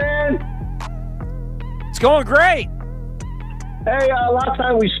going, man? It's going great. Hey, last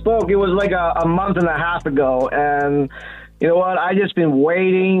time we spoke, it was like a month and a half ago, and you know what? I just been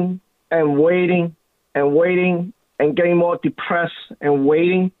waiting and waiting and waiting and getting more depressed and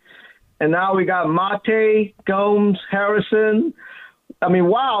waiting, and now we got Mate, Gomes, Harrison. I mean,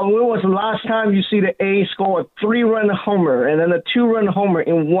 wow, when was the last time you see the A's score a 3-run homer and then a 2-run homer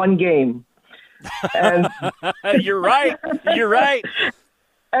in one game? And You're right. You're right.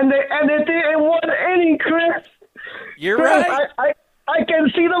 And they did it in one inning, Chris. You're right. I can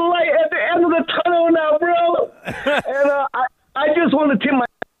see the light at the end of the tunnel now, bro. And I just want to tip my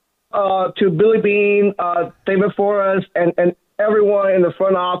to Billy Bean, David Forrest, and everyone in the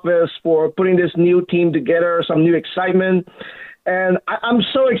front office for putting this new team together, some new excitement. And I'm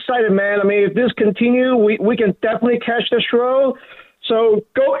so excited, man. I mean, if this continues, we can definitely catch the show. So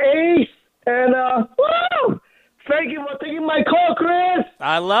go A's. And, woo! Thank you for taking my call, Chris.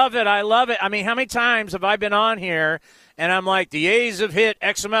 I love it. I love it. I mean, how many times have I been on here and I'm like, the A's have hit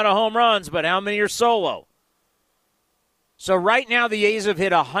X amount of home runs, but how many are solo? So right now the A's have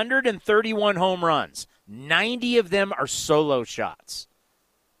hit 131 home runs. 90 of them are solo shots.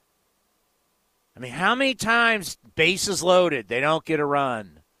 I mean, how many times bases loaded, they don't get a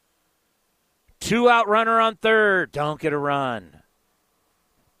run? 2-out runner on third, don't get a run.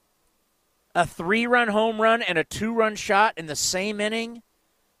 A 3-run home run and a 2-run shot in the same inning?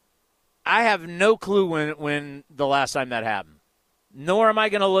 I have no clue when the last time that happened, nor am I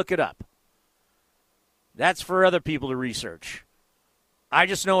going to look it up. That's for other people to research. I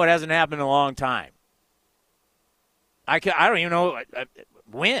just know it hasn't happened in a long time. I don't even know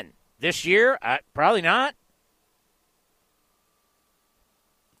when. This year? Probably not.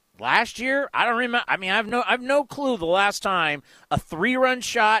 Last year? I don't remember. I mean, I've no clue the last time a 3-run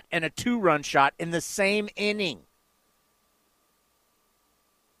shot and a 2-run shot in the same inning.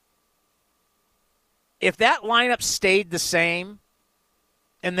 If that lineup stayed the same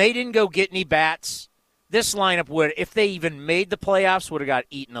and they didn't go get any bats, this lineup would, if they even made the playoffs, would have got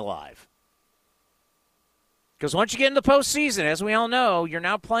eaten alive. Because once you get in the postseason, as we all know, you're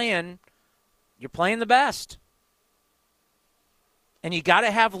playing the best. And you got to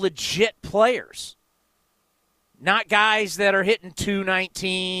have legit players. Not guys that are hitting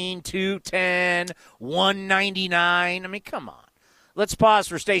 219, 210, 199. I mean, come on. Let's pause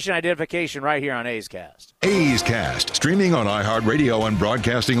for station identification right here on A's Cast. A's Cast, streaming on iHeartRadio and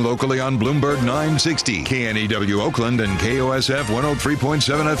broadcasting locally on Bloomberg 960, KNEW Oakland, and KOSF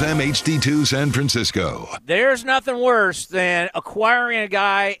 103.7 FM HD2 San Francisco. There's nothing worse than acquiring a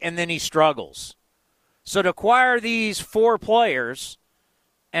guy and then he struggles. So to acquire these 4 players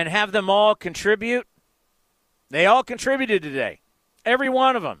and have them all contribute, they all contributed today. Every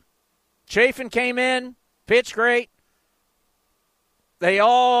one of them. Chafin came in, pitched great. They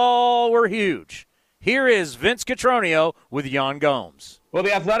all were huge. Here is Vince Cotroneo with Yan Gomes. Well,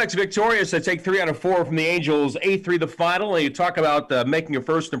 the Athletics victorious. They take 3 out of 4 from the Angels, 8-3 the final. And you talk about making a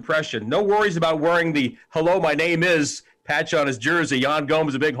first impression. No worries about wearing the "Hello, my name is" patch on his jersey. Yan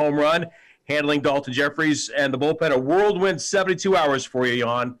Gomes, a big home run, handling Dalton Jeffries and the bullpen. A whirlwind 72 hours for you,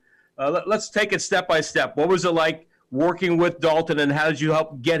 Yan. Let's take it step by step. What was it like working with Dalton, and how did you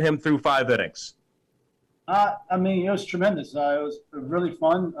help get him through 5 innings? I mean, it was tremendous. It was really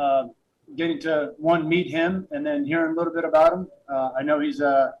fun getting to, meet him and then hearing a little bit about him. I know he's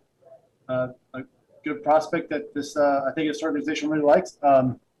a good prospect that I think this organization really likes.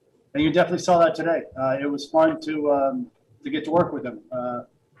 And you definitely saw that today. It was fun to get to work with him.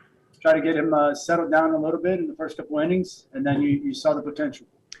 Try to get him settled down a little bit in the first couple innings, and then you saw the potential.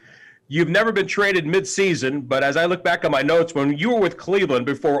 You've never been traded midseason, but as I look back on my notes, when you were with Cleveland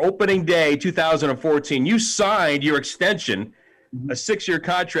before opening day 2014, you signed your extension, a 6-year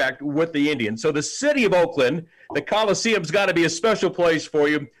contract with the Indians. So the city of Oakland, the Coliseum's got to be a special place for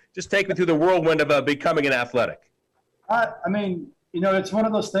you. Just take me through the whirlwind of becoming an Athletic. I mean, it's one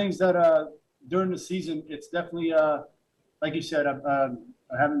of those things that during the season, it's definitely, like you said,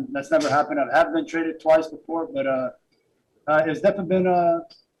 that's never happened. I haven't been traded twice before, but it's definitely been a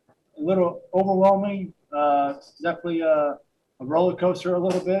little overwhelming, definitely a roller coaster a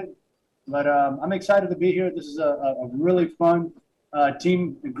little bit, but I'm excited to be here. This is a really fun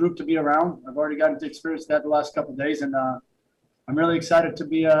team and group to be around. I've already gotten to experience that the last couple of days, and I'm really excited to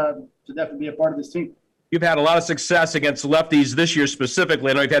definitely be a part of this team. You've had a lot of success against lefties this year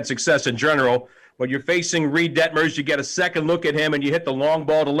specifically. I know you've had success in general. When you're facing Reed Detmers, you get a second look at him and you hit the long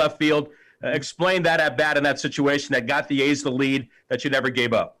ball to left field. Explain that at bat in that situation that got the A's the lead that you never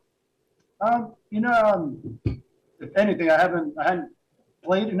gave up. If anything, I hadn't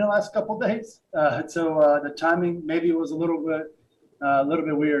played in the last couple of days, so the timing maybe was a little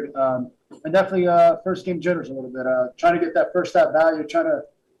bit weird. And definitely first game jitters a little bit. Trying to get that first at value, trying to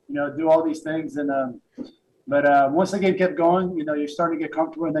do all these things, and but once the game kept going, you're starting to get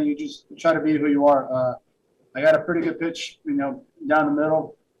comfortable, and then you just try to be who you are. I got a pretty good pitch, down the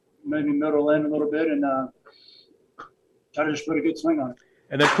middle, maybe middle in a little bit, and try to just put a good swing on it.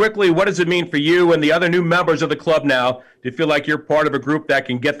 And then quickly, what does it mean for you and the other new members of the club now? Do you feel like you're part of a group that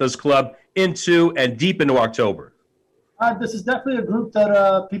can get this club into and deep into October? This is definitely a group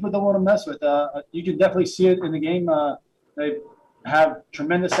that people don't want to mess with. You can definitely see it in the game. They have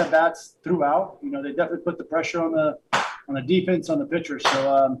tremendous at-bats throughout. They definitely put the pressure on the defense, on the pitcher.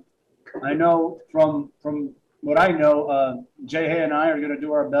 So I know from what I know, Jay Hay and I are going to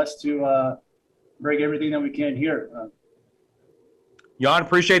do our best to break everything that we can here. Yan,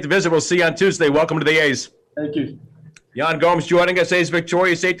 appreciate the visit. We'll see you on Tuesday. Welcome to the A's. Thank you. Yan Gomes joining us. A's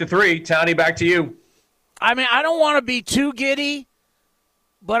victorious 8-3. Townie, back to you. I mean, I don't want to be too giddy,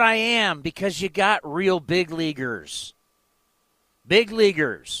 but I am, because you got real big leaguers. Big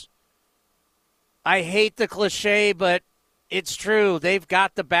leaguers. I hate the cliche, but it's true. They've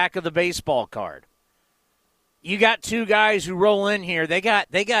got the back of the baseball card. You got 2 guys who roll in here. They got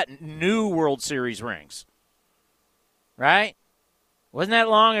new World Series rings. Right? Wasn't that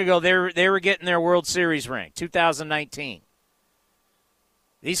long ago they were getting their World Series ring, 2019.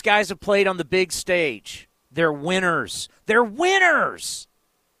 These guys have played on the big stage. They're winners. They're winners.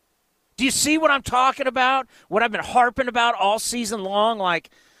 Do you see what I'm talking about? What I've been harping about all season long? Like,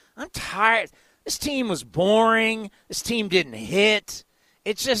 I'm tired. This team was boring. This team didn't hit.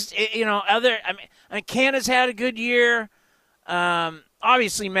 It's just, I mean, Canna's had a good year.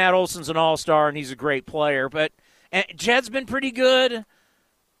 Obviously, Matt Olson's an all-star, and he's a great player. But Jed's been pretty good.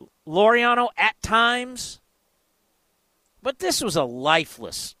 Laureano at times. But this was a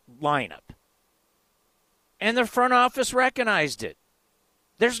lifeless lineup. And the front office recognized it.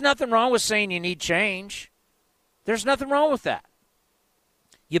 There's nothing wrong with saying you need change. There's nothing wrong with that.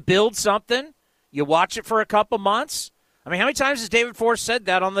 You build something. You watch it for a couple months. I mean, how many times has David Force said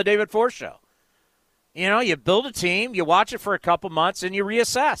that on the David Force Show? You build a team, you watch it for a couple months, and you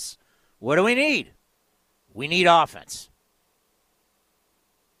reassess. What do we need? We need offense.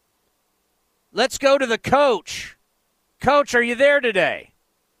 Let's go to the coach. Coach, are you there today?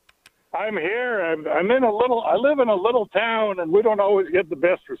 I'm here. I live in a little town, and we don't always get the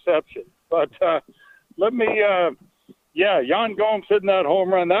best reception. But Jan Gomes hitting that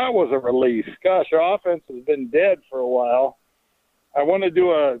home run, that was a relief. Gosh, our offense has been dead for a while. I want to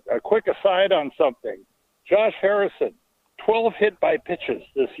do a quick aside on something. Josh Harrison, 12 hit by pitches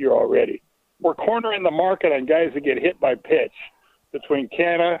this year already. We're cornering the market on guys that get hit by pitch between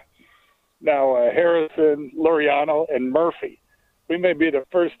Canna, now Harrison, Laureano, and Murphy. We may be the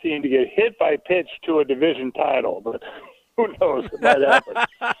first team to get hit by pitch to a division title, but who knows? It might happen.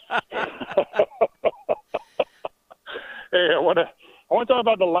 Hey, I want to talk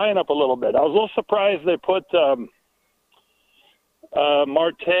about the lineup a little bit. I was a little surprised they put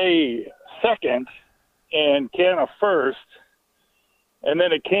Marte second and Canna first, and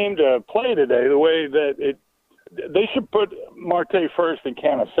then it came to play today the way that they should put Marte first and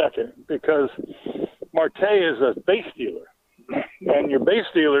Canna second, because Marte is a base stealer. And your base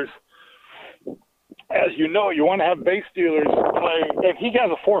stealers, as you know, you want to have base stealers play, and he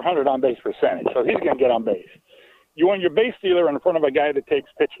has a 400 on base percentage, so he's going to get on base. You want your base stealer in front of a guy that takes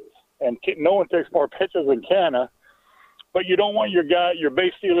pitches, and no one takes more pitches than Canna, but you don't want your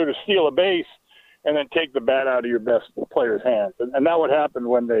base stealer to steal a base and then take the bat out of your best player's hands. And that would happen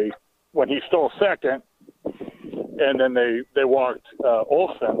when he stole second, and then they walked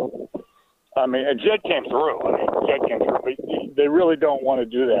Olson. I mean, and Jed came through. But they really don't want to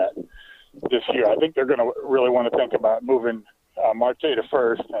do that this year. I think they're going to really want to think about moving Marte to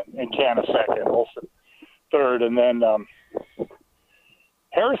first and Canna second, Olson third, and then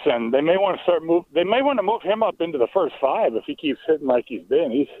Harrison. They may want to move him up into the first five if he keeps hitting like he's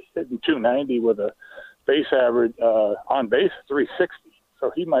been. He's hitting 290 with a base average on base 360,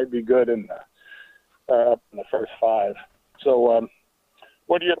 so he might be good in the first five. So,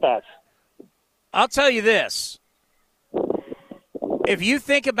 what are your thoughts? I'll tell you this. If you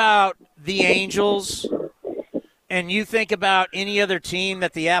think about the Angels and you think about any other team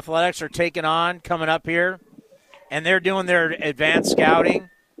that the Athletics are taking on coming up here, and they're doing their advanced scouting,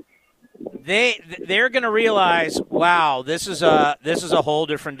 they're going to realize, wow, this is a whole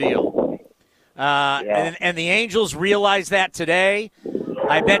different deal. And the Angels realize that today.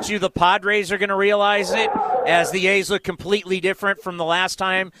 I bet you the Padres are going to realize it as the A's look completely different from the last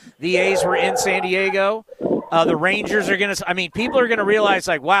time the A's were in San Diego. The Rangers are going to – people are going to realize,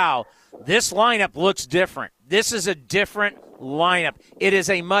 like, wow, this lineup looks different. This is a different lineup. It is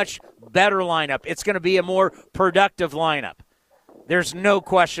a much better lineup. It's going to be a more productive lineup. There's no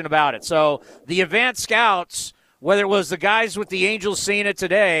question about it. So the advanced scouts, whether it was the guys with the Angels seeing it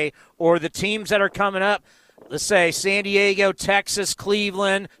today or the teams that are coming up, let's say San Diego, Texas,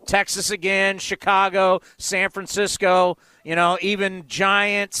 Cleveland, Texas again, Chicago, San Francisco, even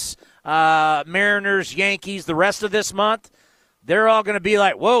Giants, Mariners, Yankees, the rest of this month, they're all going to be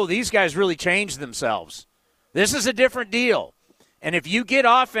like, whoa, these guys really changed themselves. This is a different deal. And if you get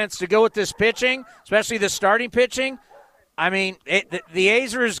offense to go with this pitching, especially the starting pitching, the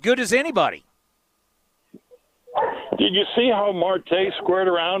A's are as good as anybody. Did you see how Marte squared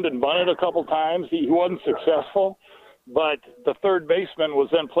around and bunted a couple times? He wasn't successful, but the third baseman was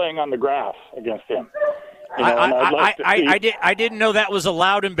then playing on the grass against him. I didn't know that was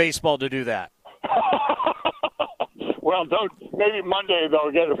allowed in baseball to do that. Well, maybe Monday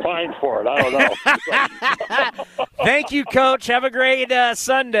they'll get a fine for it. I don't know. Thank you, Coach. Have a great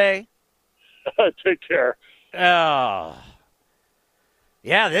Sunday. Take care. Oh.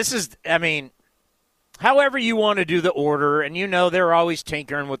 Yeah, this is, however you want to do the order, and they're always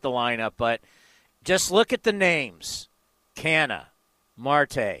tinkering with the lineup, but just look at the names. Canna,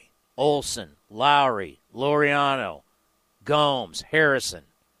 Marte, Olson, Lowry, Laureano, Gomes, Harrison.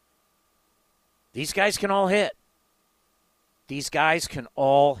 These guys can all hit.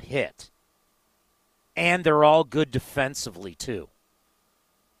 And they're all good defensively, too.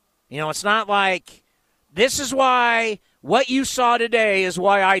 It's not like this is why what you saw today is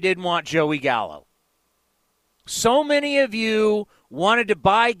why I didn't want Joey Gallo. So many of you wanted to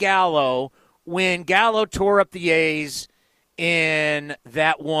buy Gallo when Gallo tore up the A's in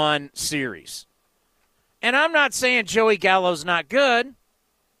that one series. And I'm not saying Joey Gallo's not good.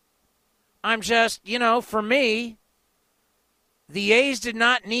 I'm just, for me, the A's did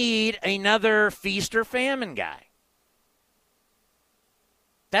not need another feast or famine guy.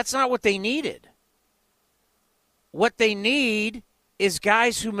 That's not what they needed. What they need is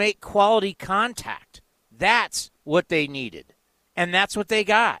guys who make quality contact. That's what they needed. And that's what they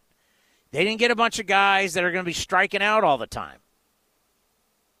got. They didn't get a bunch of guys that are going to be striking out all the time.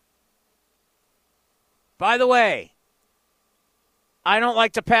 By the way, I don't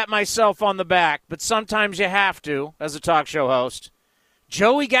like to pat myself on the back, but sometimes you have to as a talk show host.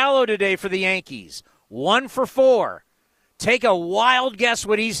 Joey Gallo today for the Yankees, 1 for 4. Take a wild guess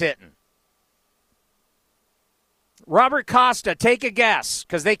what he's hitting. Robert Costa, take a guess,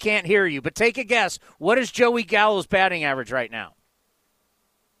 because they can't hear you, but take a guess. What is Joey Gallo's batting average right now?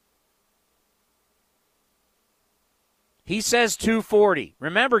 He says 240.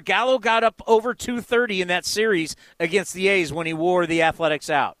 Remember, Gallo got up over 230 in that series against the A's when he wore the Athletics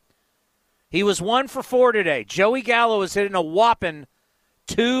out. He was 1 for 4 today. Joey Gallo is hitting a whopping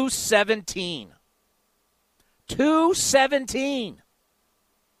 217. 217.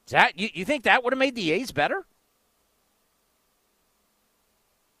 You think that would have made the A's better?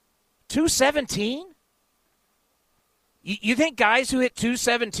 217? You think guys who hit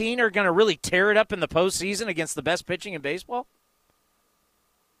 217 are going to really tear it up in the postseason against the best pitching in baseball?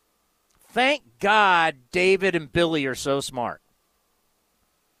 Thank God David and Billy are so smart.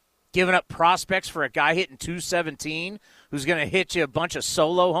 Giving up prospects for a guy hitting 217 who's going to hit you a bunch of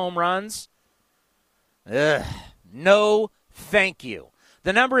solo home runs? Ugh. No, thank you.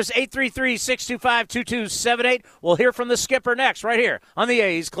 The number is 833-625-2278. We'll hear from the skipper next, right here on the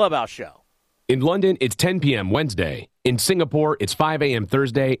A's Clubhouse Show. In London, it's 10 p.m. Wednesday. In Singapore, it's 5 a.m.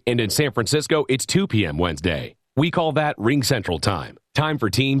 Thursday. And in San Francisco, it's 2 p.m. Wednesday. We call that Ring Central Time. Time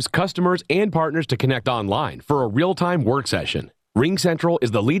for teams, customers, and partners to connect online for a real-time work session. Ring Central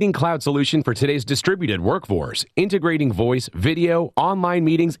is the leading cloud solution for today's distributed workforce, integrating voice, video, online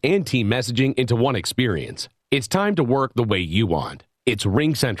meetings, and team messaging into one experience. It's time to work the way you want. It's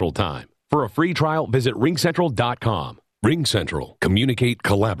Ring Central Time. For a free trial, visit ringcentral.com. Ring Central. Communicate,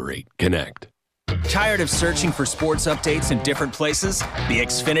 collaborate, connect. Tired of searching for sports updates in different places? The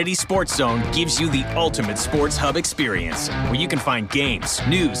Xfinity Sports Zone gives you the ultimate sports hub experience, where you can find games,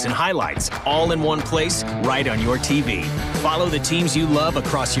 news, and highlights all in one place right on your TV. Follow the teams you love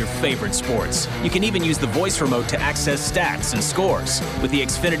across your favorite sports. You can even use the voice remote to access stats and scores. With the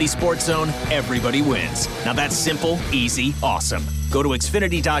Xfinity Sports Zone, everybody wins. Now that's simple, easy, awesome. Go to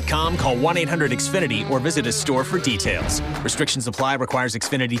Xfinity.com, call 1-800-XFINITY, or visit a store for details. Restrictions apply. Requires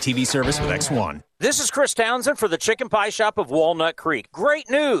Xfinity TV service with X1. This is Chris Townsend for the Chicken Pie Shop of Walnut Creek. Great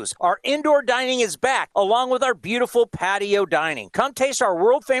news! Our indoor dining is back, along with our beautiful patio dining. Come taste our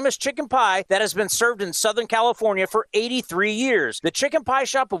world-famous chicken pie that has been served in Southern California for 83 years. The Chicken Pie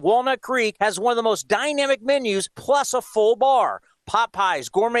Shop of Walnut Creek has one of the most dynamic menus, plus a full bar. Pot pies,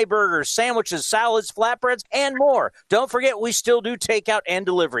 gourmet burgers, sandwiches, salads, flatbreads, and more. Don't forget, we still do takeout and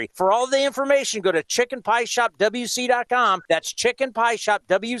delivery. For all the information, go to chickenpieshopwc.com. That's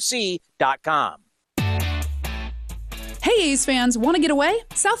chickenpieshopwc.com. Hey, A's fans, want to get away?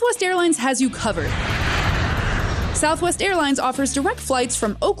 Southwest Airlines has you covered. Southwest Airlines offers direct flights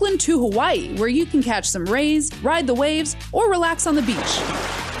from Oakland to Hawaii, where you can catch some rays, ride the waves, or relax on the beach.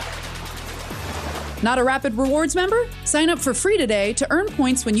 Not a Rapid Rewards member? Sign up for free today to earn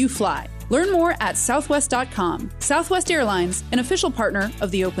points when you fly. Learn more at southwest.com. Southwest Airlines, an official partner of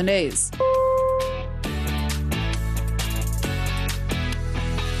the Oakland A's.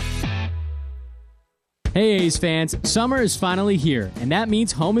 Hey A's fans, summer is finally here, and that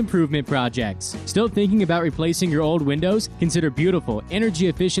means home improvement projects. Still thinking about replacing your old windows? Consider beautiful,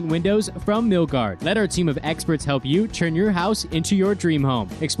 energy-efficient windows from Milgard. Let our team of experts help you turn your house into your dream home.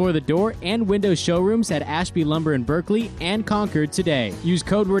 Explore the door and window showrooms at Ashby Lumber in Berkeley and Concord today. Use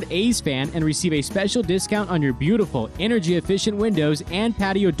code word A'sFan and receive a special discount on your beautiful, energy-efficient windows and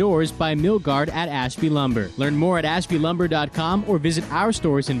patio doors by Milgard at Ashby Lumber. Learn more at ashbylumber.com or visit our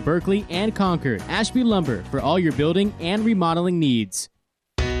stores in Berkeley and Concord. Ashby Lumber, for all your building and remodeling needs.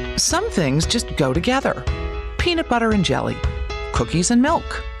 Some things just go together. Peanut butter and jelly, cookies and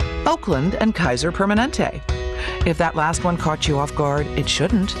milk, Oakland and Kaiser Permanente, If that last one caught you off guard, it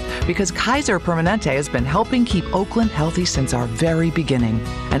shouldn't, because Kaiser Permanente has been helping keep Oakland healthy since our very beginning.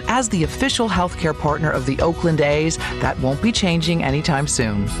 And as the official healthcare partner of the Oakland A's, that won't be changing anytime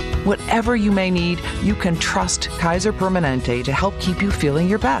soon. Whatever you may need, you can trust Kaiser Permanente to help keep you feeling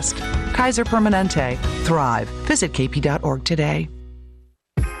your best. Kaiser Permanente. Thrive. Visit kp.org today.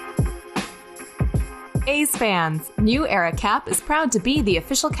 A's fans, New Era Cap is proud to be the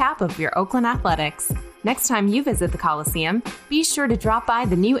official cap of your Oakland Athletics. Next time you visit the Coliseum, be sure to drop by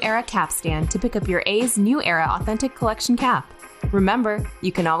the New Era Cap stand to pick up your A's New Era Authentic Collection cap. Remember,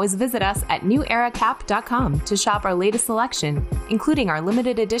 you can always visit us at neweracap.com to shop our latest selection, including our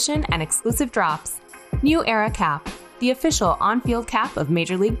limited edition and exclusive drops. New Era Cap, the official on-field cap of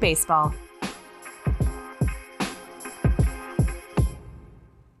Major League Baseball.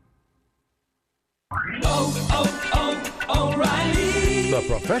 O'Reilly. The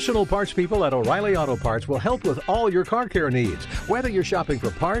professional parts people at O'Reilly Auto Parts will help with all your car care needs. Whether you're shopping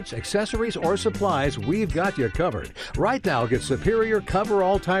for parts, accessories, or supplies, we've got you covered. Right now, get Superior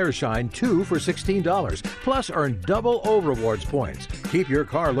Coverall Tire Shine 2 for $16. Plus, earn double O-Rewards points. Keep your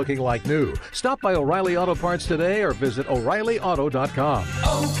car looking like new. Stop by O'Reilly Auto Parts today or visit O'ReillyAuto.com.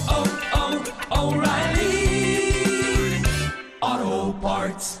 O'Reilly Auto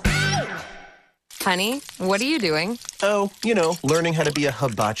Parts. Honey, what are you doing? Oh, learning how to be a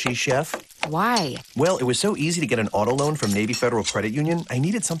hibachi chef. Why? Well, it was so easy to get an auto loan from Navy Federal Credit Union, I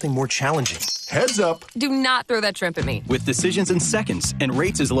needed something more challenging. Heads up. Do not throw that shrimp at me. With decisions in seconds and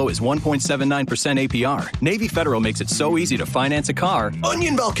rates as low as 1.79% APR, Navy Federal makes it so easy to finance a car.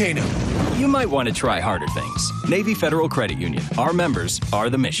 Onion volcano. You might want to try harder things. Navy Federal Credit Union. Our members are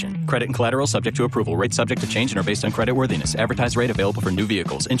the mission. Credit and collateral subject to approval. Rates subject to change and are based on credit worthiness. Advertised rate available for new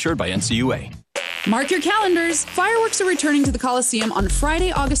vehicles. Insured by NCUA. Mark your calendars. Fireworks are returning to the Coliseum on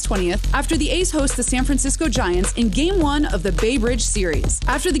Friday, August 20th after the A's host the San Francisco Giants in Game 1 of the Bay Bridge Series.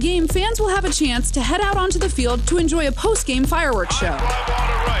 After the game, fans will have a chance to head out onto the field to enjoy a post-game fireworks show.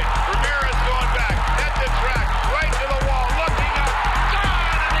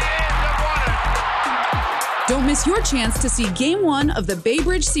 Don't miss your chance to see Game 1 of the Bay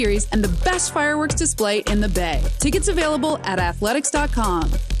Bridge Series and the best fireworks display in the Bay. Tickets available at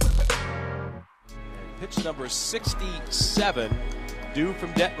athletics.com. Pitch number 67, due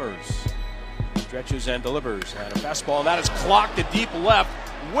from Detmers. Stretches and delivers. And a fastball, and that is clocked to deep left,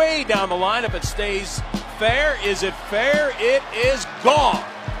 way down the lineup. It stays fair. Is it fair? It is gone.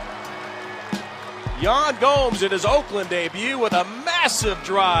 Yan Gomes in his Oakland debut with a massive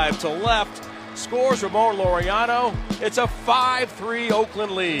drive to left. Scores Ramon Laureano. It's a 5-3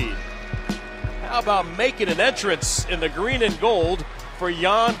 Oakland lead. How about making an entrance in the green and gold for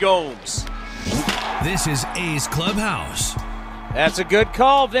Yan Gomes? This is A's Clubhouse. That's a good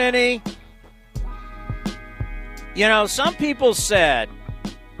call, Vinny. Some people said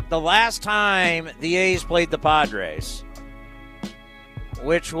the last time the A's played the Padres,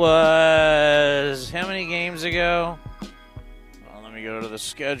 which was how many games ago? Well, let me go to the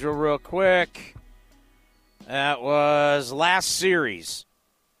schedule real quick. That was last series.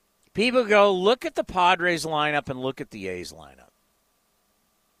 People go, look at the Padres lineup and look at the A's lineup.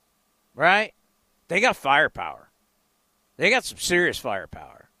 Right? They got firepower. They got some serious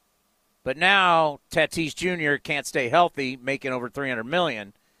firepower. But now Tatis Jr. can't stay healthy, making over $300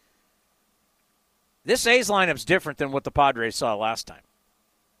 million. This A's lineup's different than what the Padres saw last time.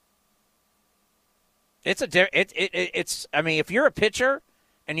 If you're a pitcher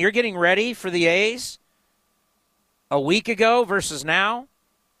and you're getting ready for the A's a week ago versus now,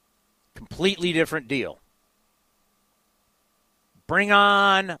 completely different deal. Bring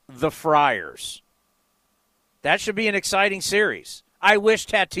on the Friars. That should be an exciting series. I wish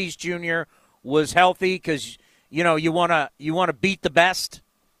Tatis Jr. was healthy because, you want to beat the best.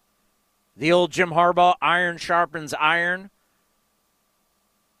 The old Jim Harbaugh, iron sharpens iron.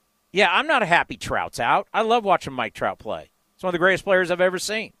 Yeah, I'm not happy Trout's out. I love watching Mike Trout play. He's one of the greatest players I've ever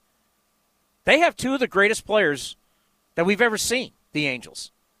seen. They have two of the greatest players that we've ever seen, the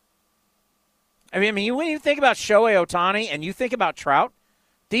Angels. I mean, when you think about Shohei Ohtani and you think about Trout,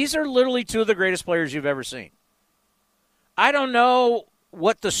 these are literally two of the greatest players you've ever seen. I don't know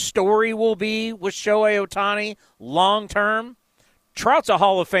what the story will be with Shohei Ohtani long term. Trout's a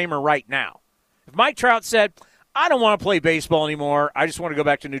Hall of Famer right now. If Mike Trout said, I don't want to play baseball anymore, I just want to go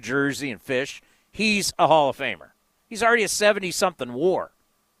back to New Jersey and fish, he's a Hall of Famer. He's already a 70-something WAR.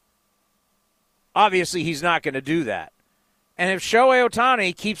 Obviously, he's not going to do that. And if Shohei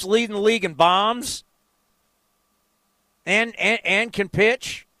Ohtani keeps leading the league in bombs and can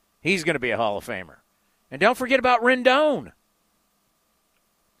pitch, he's going to be a Hall of Famer. And don't forget about Rendon.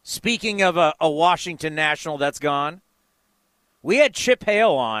 Speaking of a Washington National that's gone, we had Chip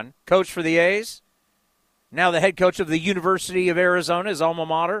Hale on, coach for the A's, now the head coach of the University of Arizona, his alma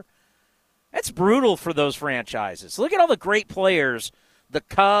mater. That's brutal for those franchises. Look at all the great players, the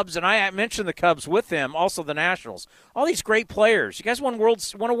Cubs, and I mentioned the Cubs with them, also the Nationals. All these great players. You guys won a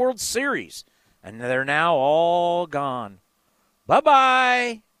World Series, and they're now all gone.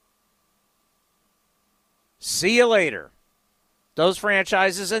 Bye-bye. See you later. Those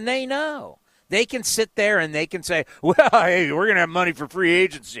franchises, and they know. They can sit there and they can say, well, hey, we're going to have money for free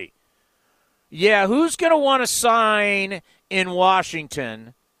agency. Yeah, who's going to want to sign in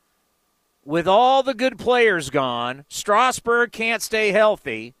Washington with all the good players gone? Strasburg can't stay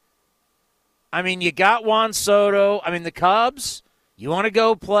healthy. I mean, you got Juan Soto. I mean, the Cubs, you want to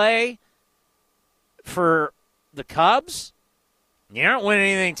go play for the Cubs? You're not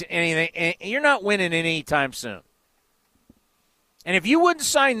winning anything. You're not winning anytime soon. And if you wouldn't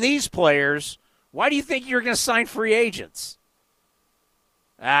sign these players, why do you think you're going to sign free agents?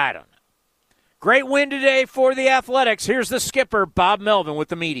 I don't know. Great win today for the Athletics. Here's the skipper, Bob Melvin, with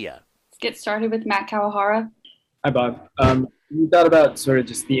the media. Let's get started with Matt Kawahara. Hi, Bob. You thought about sort of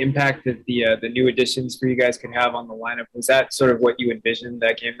just the impact that the new additions for you guys could have on the lineup. Was that sort of what you envisioned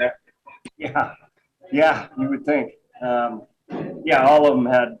that game there? Yeah, you would think. All of them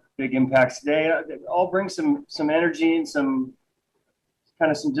had big impacts today. They all bring some energy and some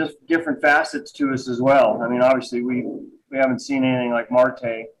just different facets to us as well. I mean, obviously we haven't seen anything like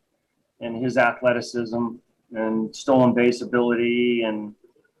Marte and his athleticism and stolen base ability, and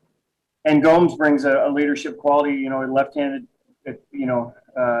Gomes brings a leadership quality, left-handed,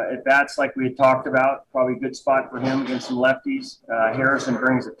 at bats like we had talked about, probably a good spot for him against some lefties. Harrison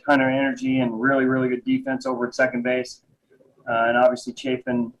brings a ton of energy and really, really good defense over at second base. And obviously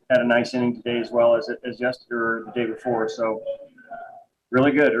Chafin had a nice inning today as well as yesterday or the day before. So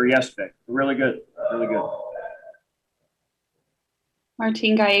really good, or yesterday. Really good.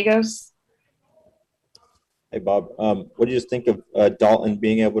 Martin Gallegos. Hey, Bob. What do you just think of Dalton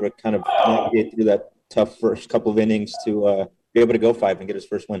being able to kind of navigate through that tough first couple of innings to be able to go 5 and get his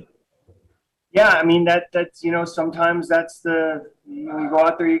first win? Yeah, I mean, that's sometimes that's you go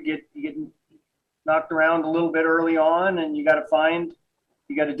out there, you get knocked around a little bit early on, and you got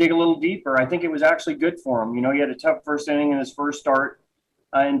to dig a little deeper. I think it was actually good for him. He had a tough first inning in his first start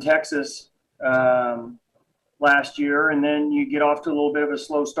in Texas last year, and then you get off to a little bit of a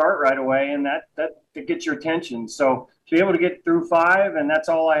slow start right away, and that gets your attention. So to be able to get through 5, and that's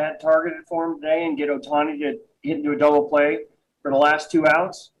all I had targeted for him today, and get Ohtani to get into a double play for the last 2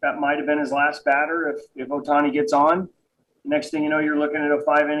 outs, that might have been his last batter if Ohtani gets on. Next thing you know, you're looking at a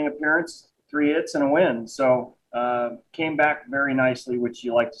 5-inning appearance, 3 hits, and a win. So came back very nicely, which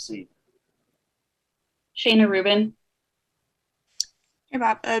you like to see. Shayna Rubin. Hey,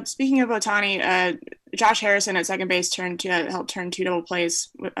 Bob. Speaking of Ohtani, Josh Harrison at second base helped turn 2 double plays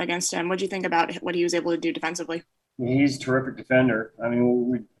against him. What do you think about what he was able to do defensively? He's a terrific defender. I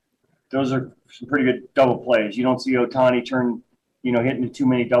mean, those are some pretty good double plays. You don't see Ohtani hitting too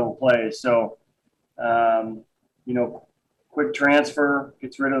many double plays. So, quick transfer,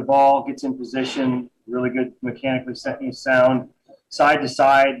 gets rid of the ball, gets in position, really good mechanically sound, side to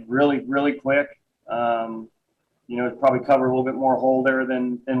side, really, really quick. Probably cover a little bit more hole there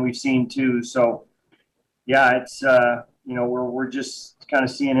than we've seen too. So, yeah, it's we're just kind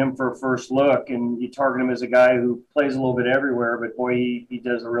of seeing him for a first look, and you target him as a guy who plays a little bit everywhere, but boy, he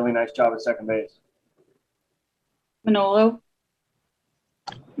does a really nice job at second base. Manolo.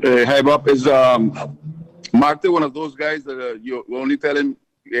 Hey, Bob, is Marte one of those guys that you only tell him,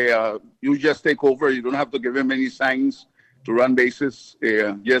 you just take over. You don't have to give him any signs to run bases.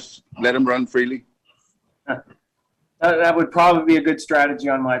 Just let him run freely. That would probably be a good strategy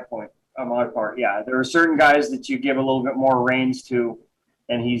on my part. Yeah, there are certain guys that you give a little bit more reins to,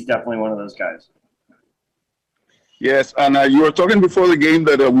 and he's definitely one of those guys. Yes, and you were talking before the game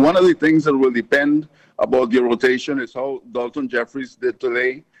that one of the things that will depend about your rotation is how Dalton Jeffries did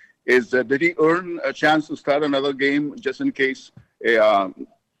today. Did he earn a chance to start another game just in case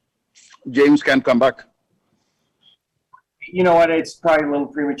James can come back? You know what? It's probably a little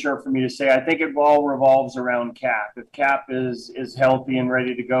premature for me to say. I think it all revolves around Cap. If Cap is healthy and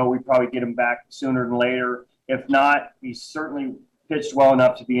ready to go, we probably get him back sooner than later. If not, he's certainly pitched well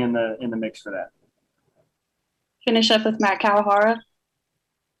enough to be in the mix for that. Finish up with Matt Kawahara.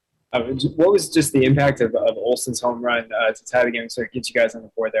 What was just the impact of Olson's home run to tie the game, so it gets you guys on the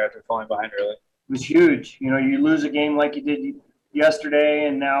board there after falling behind early? It was huge. You lose a game like you did yesterday,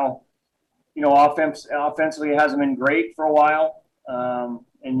 and now, offensively it hasn't been great for a while.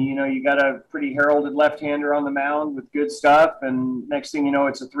 you got a pretty heralded left-hander on the mound with good stuff, and next thing you know,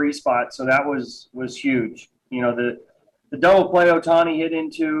 it's a 3 spot. So that was huge. The double play Ohtani hit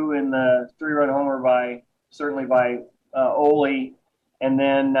into and the 3-run homer by Ole, and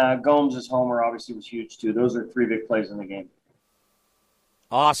then Gomes' homer obviously was huge too. Those are 3 big plays in the game.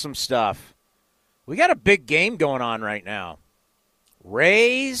 Awesome stuff. We got a big game going on right now.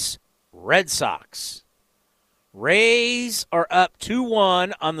 Rays, Red Sox. Rays are up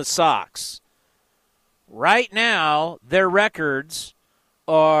 2-1 on the Sox. Right now, their records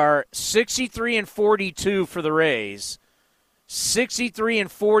are 63-42 for the Rays,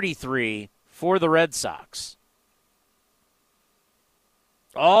 63-43 for the Red Sox.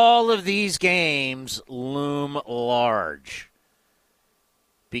 All of these games loom large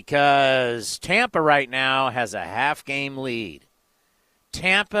because Tampa right now has a half-game lead.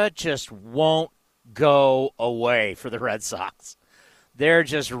 Tampa just won't go away for the Red Sox. They're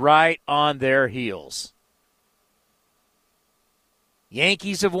just right on their heels.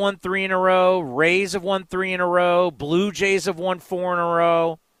 Yankees have won 3 in a row. Rays have won 3 in a row. Blue Jays have won 4 in a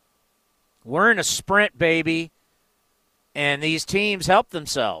row. We're in a sprint, baby. And these teams help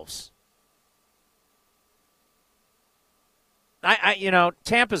themselves.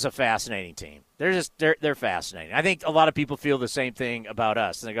 Tampa's a fascinating team. They're fascinating. I think a lot of people feel the same thing about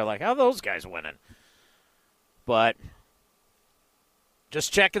us. And they go like, how are those guys winning? But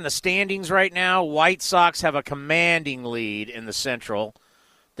just checking the standings right now, White Sox have a commanding lead in the Central.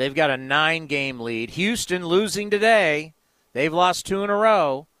 They've got a 9-game lead. Houston losing today. They've lost 2 in a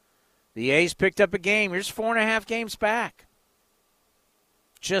row. The A's picked up a game. Here's 4.5 games back.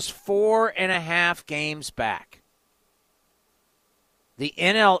 Just 4.5 games back. The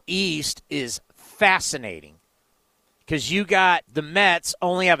NL East is fascinating because you got the Mets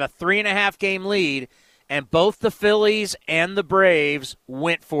only have a 3.5 game lead, and both the Phillies and the Braves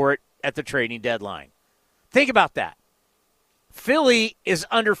went for it at the trading deadline. Think about that. Philly is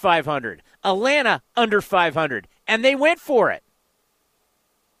under 500. Atlanta under 500. And they went for it.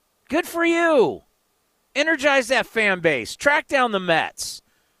 Good for you. Energize that fan base. Track down the Mets.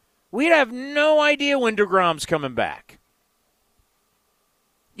 We'd have no idea when DeGrom's coming back.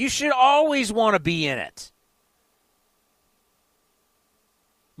 You should always want to be in it.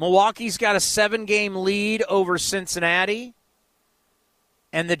 Milwaukee's got a 7-game lead over Cincinnati.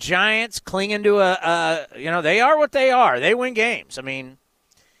 And the Giants clinging to they are what they are. They win games. I mean,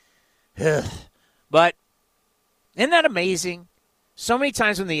 but isn't that amazing? So many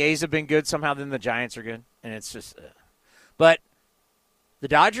times when the A's have been good, somehow then the Giants are good. And it's just, but the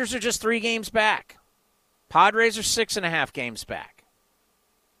Dodgers are just 3 games back. Padres are 6.5 games back.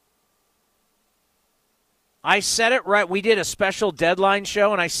 I said it right. We did a special deadline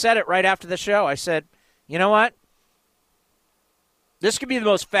show, and I said it right after the show. I said, you know what? This could be the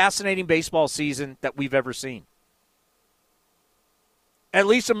most fascinating baseball season that we've ever seen. At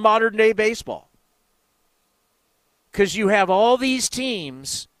least in modern-day baseball. Because you have all these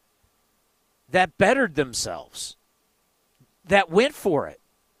teams that bettered themselves, that went for it,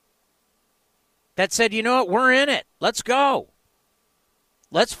 that said, you know what, we're in it. Let's go.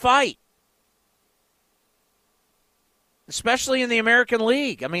 Let's fight. Especially in the American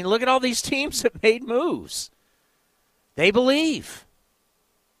League. I mean, look at all these teams that made moves. They believe.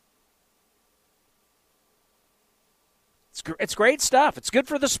 It's great stuff. It's good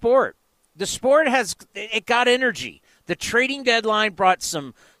for the sport. The sport it got energy. The trading deadline brought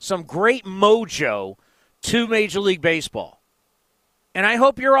some great mojo to Major League Baseball. And I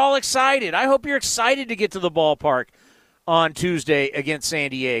hope you're all excited. I hope you're excited to get to the ballpark on Tuesday against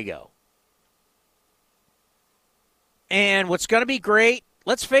San Diego. And what's going to be great,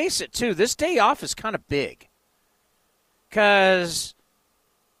 let's face it, too, this day off is kind of big. Because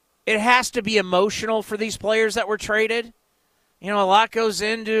it has to be emotional for these players that were traded. A lot goes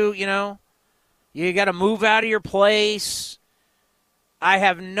into, you got to move out of your place. I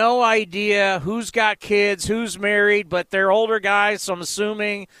have no idea who's got kids, who's married, but they're older guys, so I'm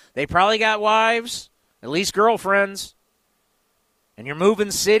assuming they probably got wives, at least girlfriends. And you're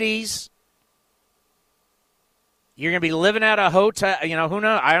moving cities. You're going to be living at a hotel, who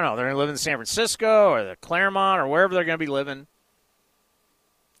knows? I don't know. They're going to live in San Francisco or the Claremont or wherever they're going to be living.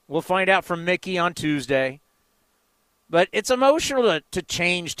 We'll find out from Mickey on Tuesday. But it's emotional to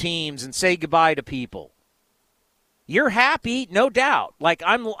change teams and say goodbye to people. You're happy, no doubt. Like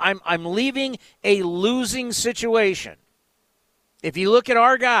I'm leaving a losing situation. If you look at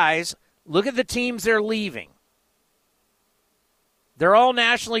our guys, look at the teams they're leaving. They're all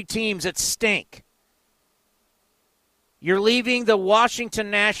National League teams that stink. You're leaving the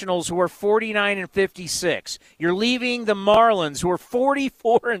Washington Nationals, who are 49-56. You're leaving the Marlins, who are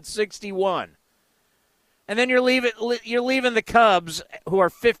 44-61. And then you're leaving the Cubs, who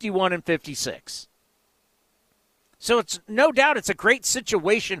are 51-56. So it's no doubt it's a great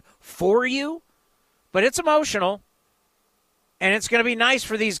situation for you, but it's emotional. And it's going to be nice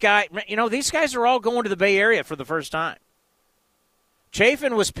for these guys. You know, these guys are all going to the Bay Area for the first time.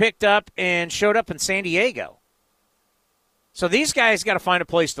 Chafin was picked up and showed up in San Diego. So these guys got to find a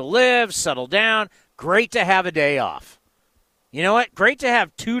place to live, settle down. Great to have a day off. You know what? Great to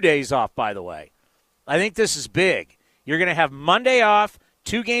have 2 days off, by the way. I think this is big. You're going to have Monday off,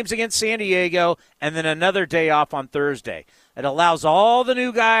 2 games against San Diego, and then another day off on Thursday. It allows all the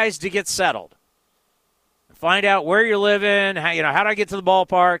new guys to get settled. Find out where you're living, how do I get to the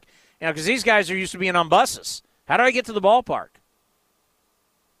ballpark? You know, because these guys are used to being on buses. How do I get to the ballpark?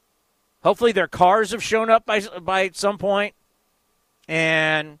 Hopefully their cars have shown up by some point.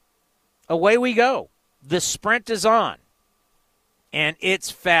 And away we go. The sprint is on. And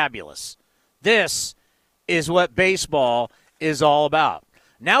it's fabulous. This is what baseball is all about.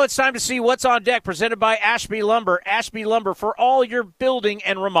 Now it's time to see what's on deck, presented by Ashby Lumber. Ashby Lumber for all your building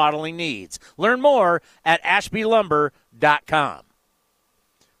and remodeling needs. Learn more at ashbylumber.com.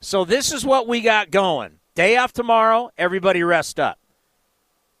 So this is what we got going. Day off tomorrow, everybody rest up.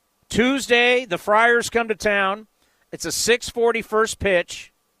 Tuesday, the Friars come to town. It's a 6:40 first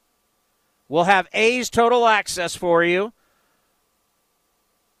pitch. We'll have A's Total Access for you.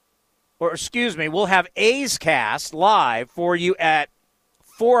 We'll have A's Cast live for you at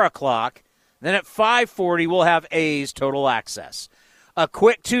 4 o'clock. Then at 5:40, we'll have A's Total Access. A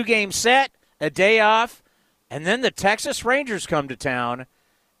quick 2-game set, a day off, and then the Texas Rangers come to town,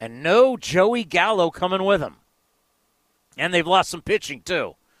 and no Joey Gallo coming with them. And they've lost some pitching,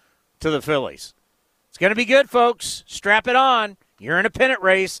 too, to the Phillies. It's going to be good, folks. Strap it on. You're in a pennant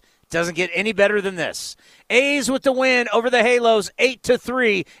race. Doesn't get any better than this. A's with the win over the Halos,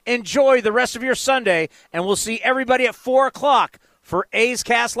 8-3. Enjoy the rest of your Sunday, and we'll see everybody at 4 o'clock for A's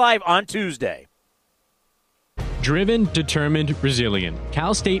Cast Live on Tuesday. Driven, determined, resilient.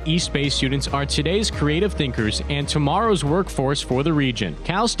 Cal State East Bay students are today's creative thinkers and tomorrow's workforce for the region.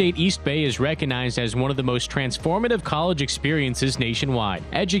 Cal State East Bay is recognized as one of the most transformative college experiences nationwide,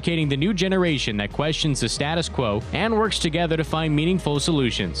 educating the new generation that questions the status quo and works together to find meaningful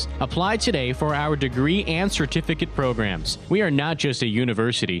solutions. Apply today for our degree and certificate programs. We are not just a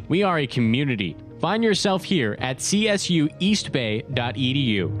university, we are a community. Find yourself here at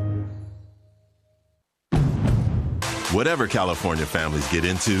csueastbay.edu. Whatever California families get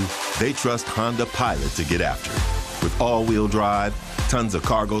into, they trust Honda Pilot to get after it. With all-wheel drive, tons of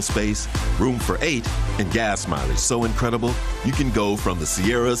cargo space, room for 8, and gas mileage so incredible, you can go from the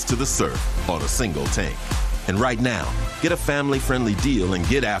Sierras to the surf on a single tank. And right now, get a family-friendly deal and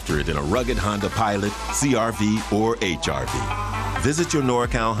get after it in a rugged Honda Pilot, CR-V, or HR-V. Visit your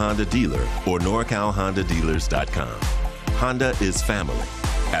NorCal Honda dealer or NorCalHondaDealers.com. Honda is family.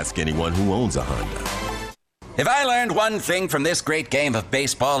 Ask anyone who owns a Honda. If I learned one thing from this great game of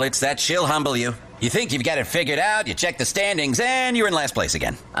baseball, it's that she'll humble you. You think you've got it figured out, you check the standings, and you're in last place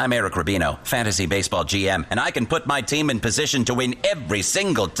again. I'm Eric Rubino, Fantasy Baseball GM, and I can put my team in position to win every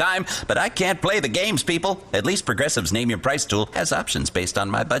single time, but I can't play the games, people. At least Progressive's Name Your Price tool has options based on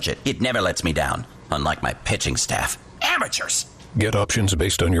my budget. It never lets me down, unlike my pitching staff. Amateurs! Get options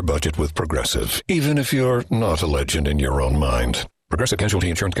based on your budget with Progressive, even if you're not a legend in your own mind. Progressive Casualty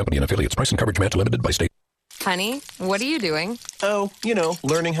Insurance Company and Affiliates. Price and coverage match limited by state. Honey, what are you doing? Oh,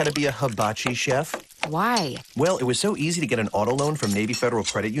 learning how to be a hibachi chef. Why? Well, it was so easy to get an auto loan from Navy Federal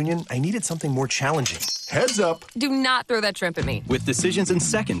Credit Union, I needed something more challenging. Heads up. Do not throw that shrimp at me. With decisions in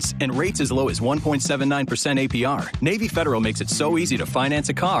seconds and rates as low as 1.79% APR, Navy Federal makes it so easy to finance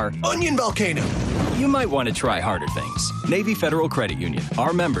a car. Onion volcano. You might want to try harder things. Navy Federal Credit Union.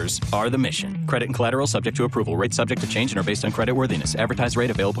 Our members are the mission. Credit and collateral subject to approval. Rates subject to change and are based on credit worthiness. Advertised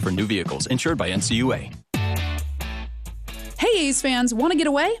rate available for new vehicles. Insured by NCUA. Hey A's fans, want to get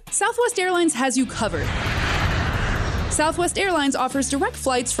away? Southwest Airlines has you covered. Southwest Airlines offers direct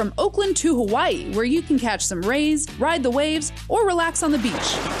flights from Oakland to Hawaii, where you can catch some rays, ride the waves, or relax on the beach.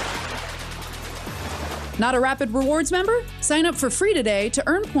 Not a Rapid Rewards member? Sign up for free today to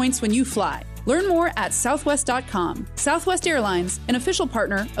earn points when you fly. Learn more at southwest.com. Southwest Airlines, an official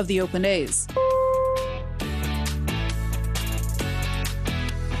partner of the Oakland A's.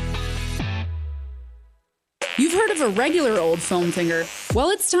 You've heard of a regular old foam finger.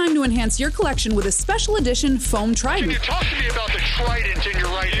 Well, it's time to enhance your collection with a special edition foam trident. Can you talk to me about the trident in your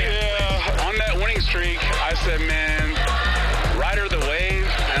right hand? Yeah, on that winning streak, I said, man, rider the wave,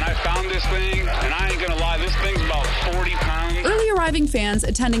 and I found this thing, and I ain't gonna lie, this This thing's about 40 pounds. Early arriving fans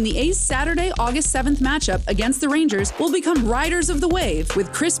attending the A's Saturday, August 7th matchup against the Rangers will become riders of the wave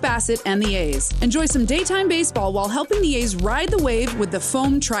with Chris Bassett and the A's. Enjoy some daytime baseball while helping the A's ride the wave with the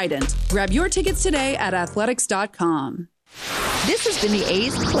Foam Trident. Grab your tickets today at athletics.com. This has been the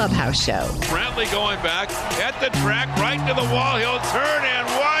A's Clubhouse Show. Brantley going back at the track, right to the wall. He'll turn and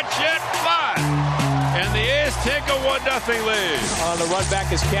watch it fly. And the A's take a 1-0 lead. On the run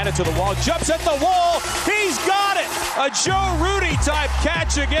back is Cannon to the wall. Jumps at the wall. He's got it. A Joe Rudy type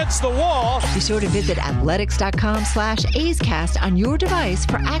catch against the wall. Be sure to visit athletics.com/A'sCast on your device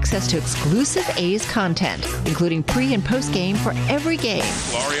for access to exclusive A's content, including pre- and post-game for every game.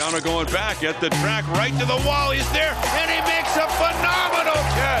 Laureano going back at the track, right to the wall. He's there, and he makes a phenomenal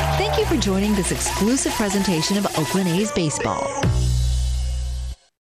catch. Thank you for joining this exclusive presentation of Oakland A's baseball.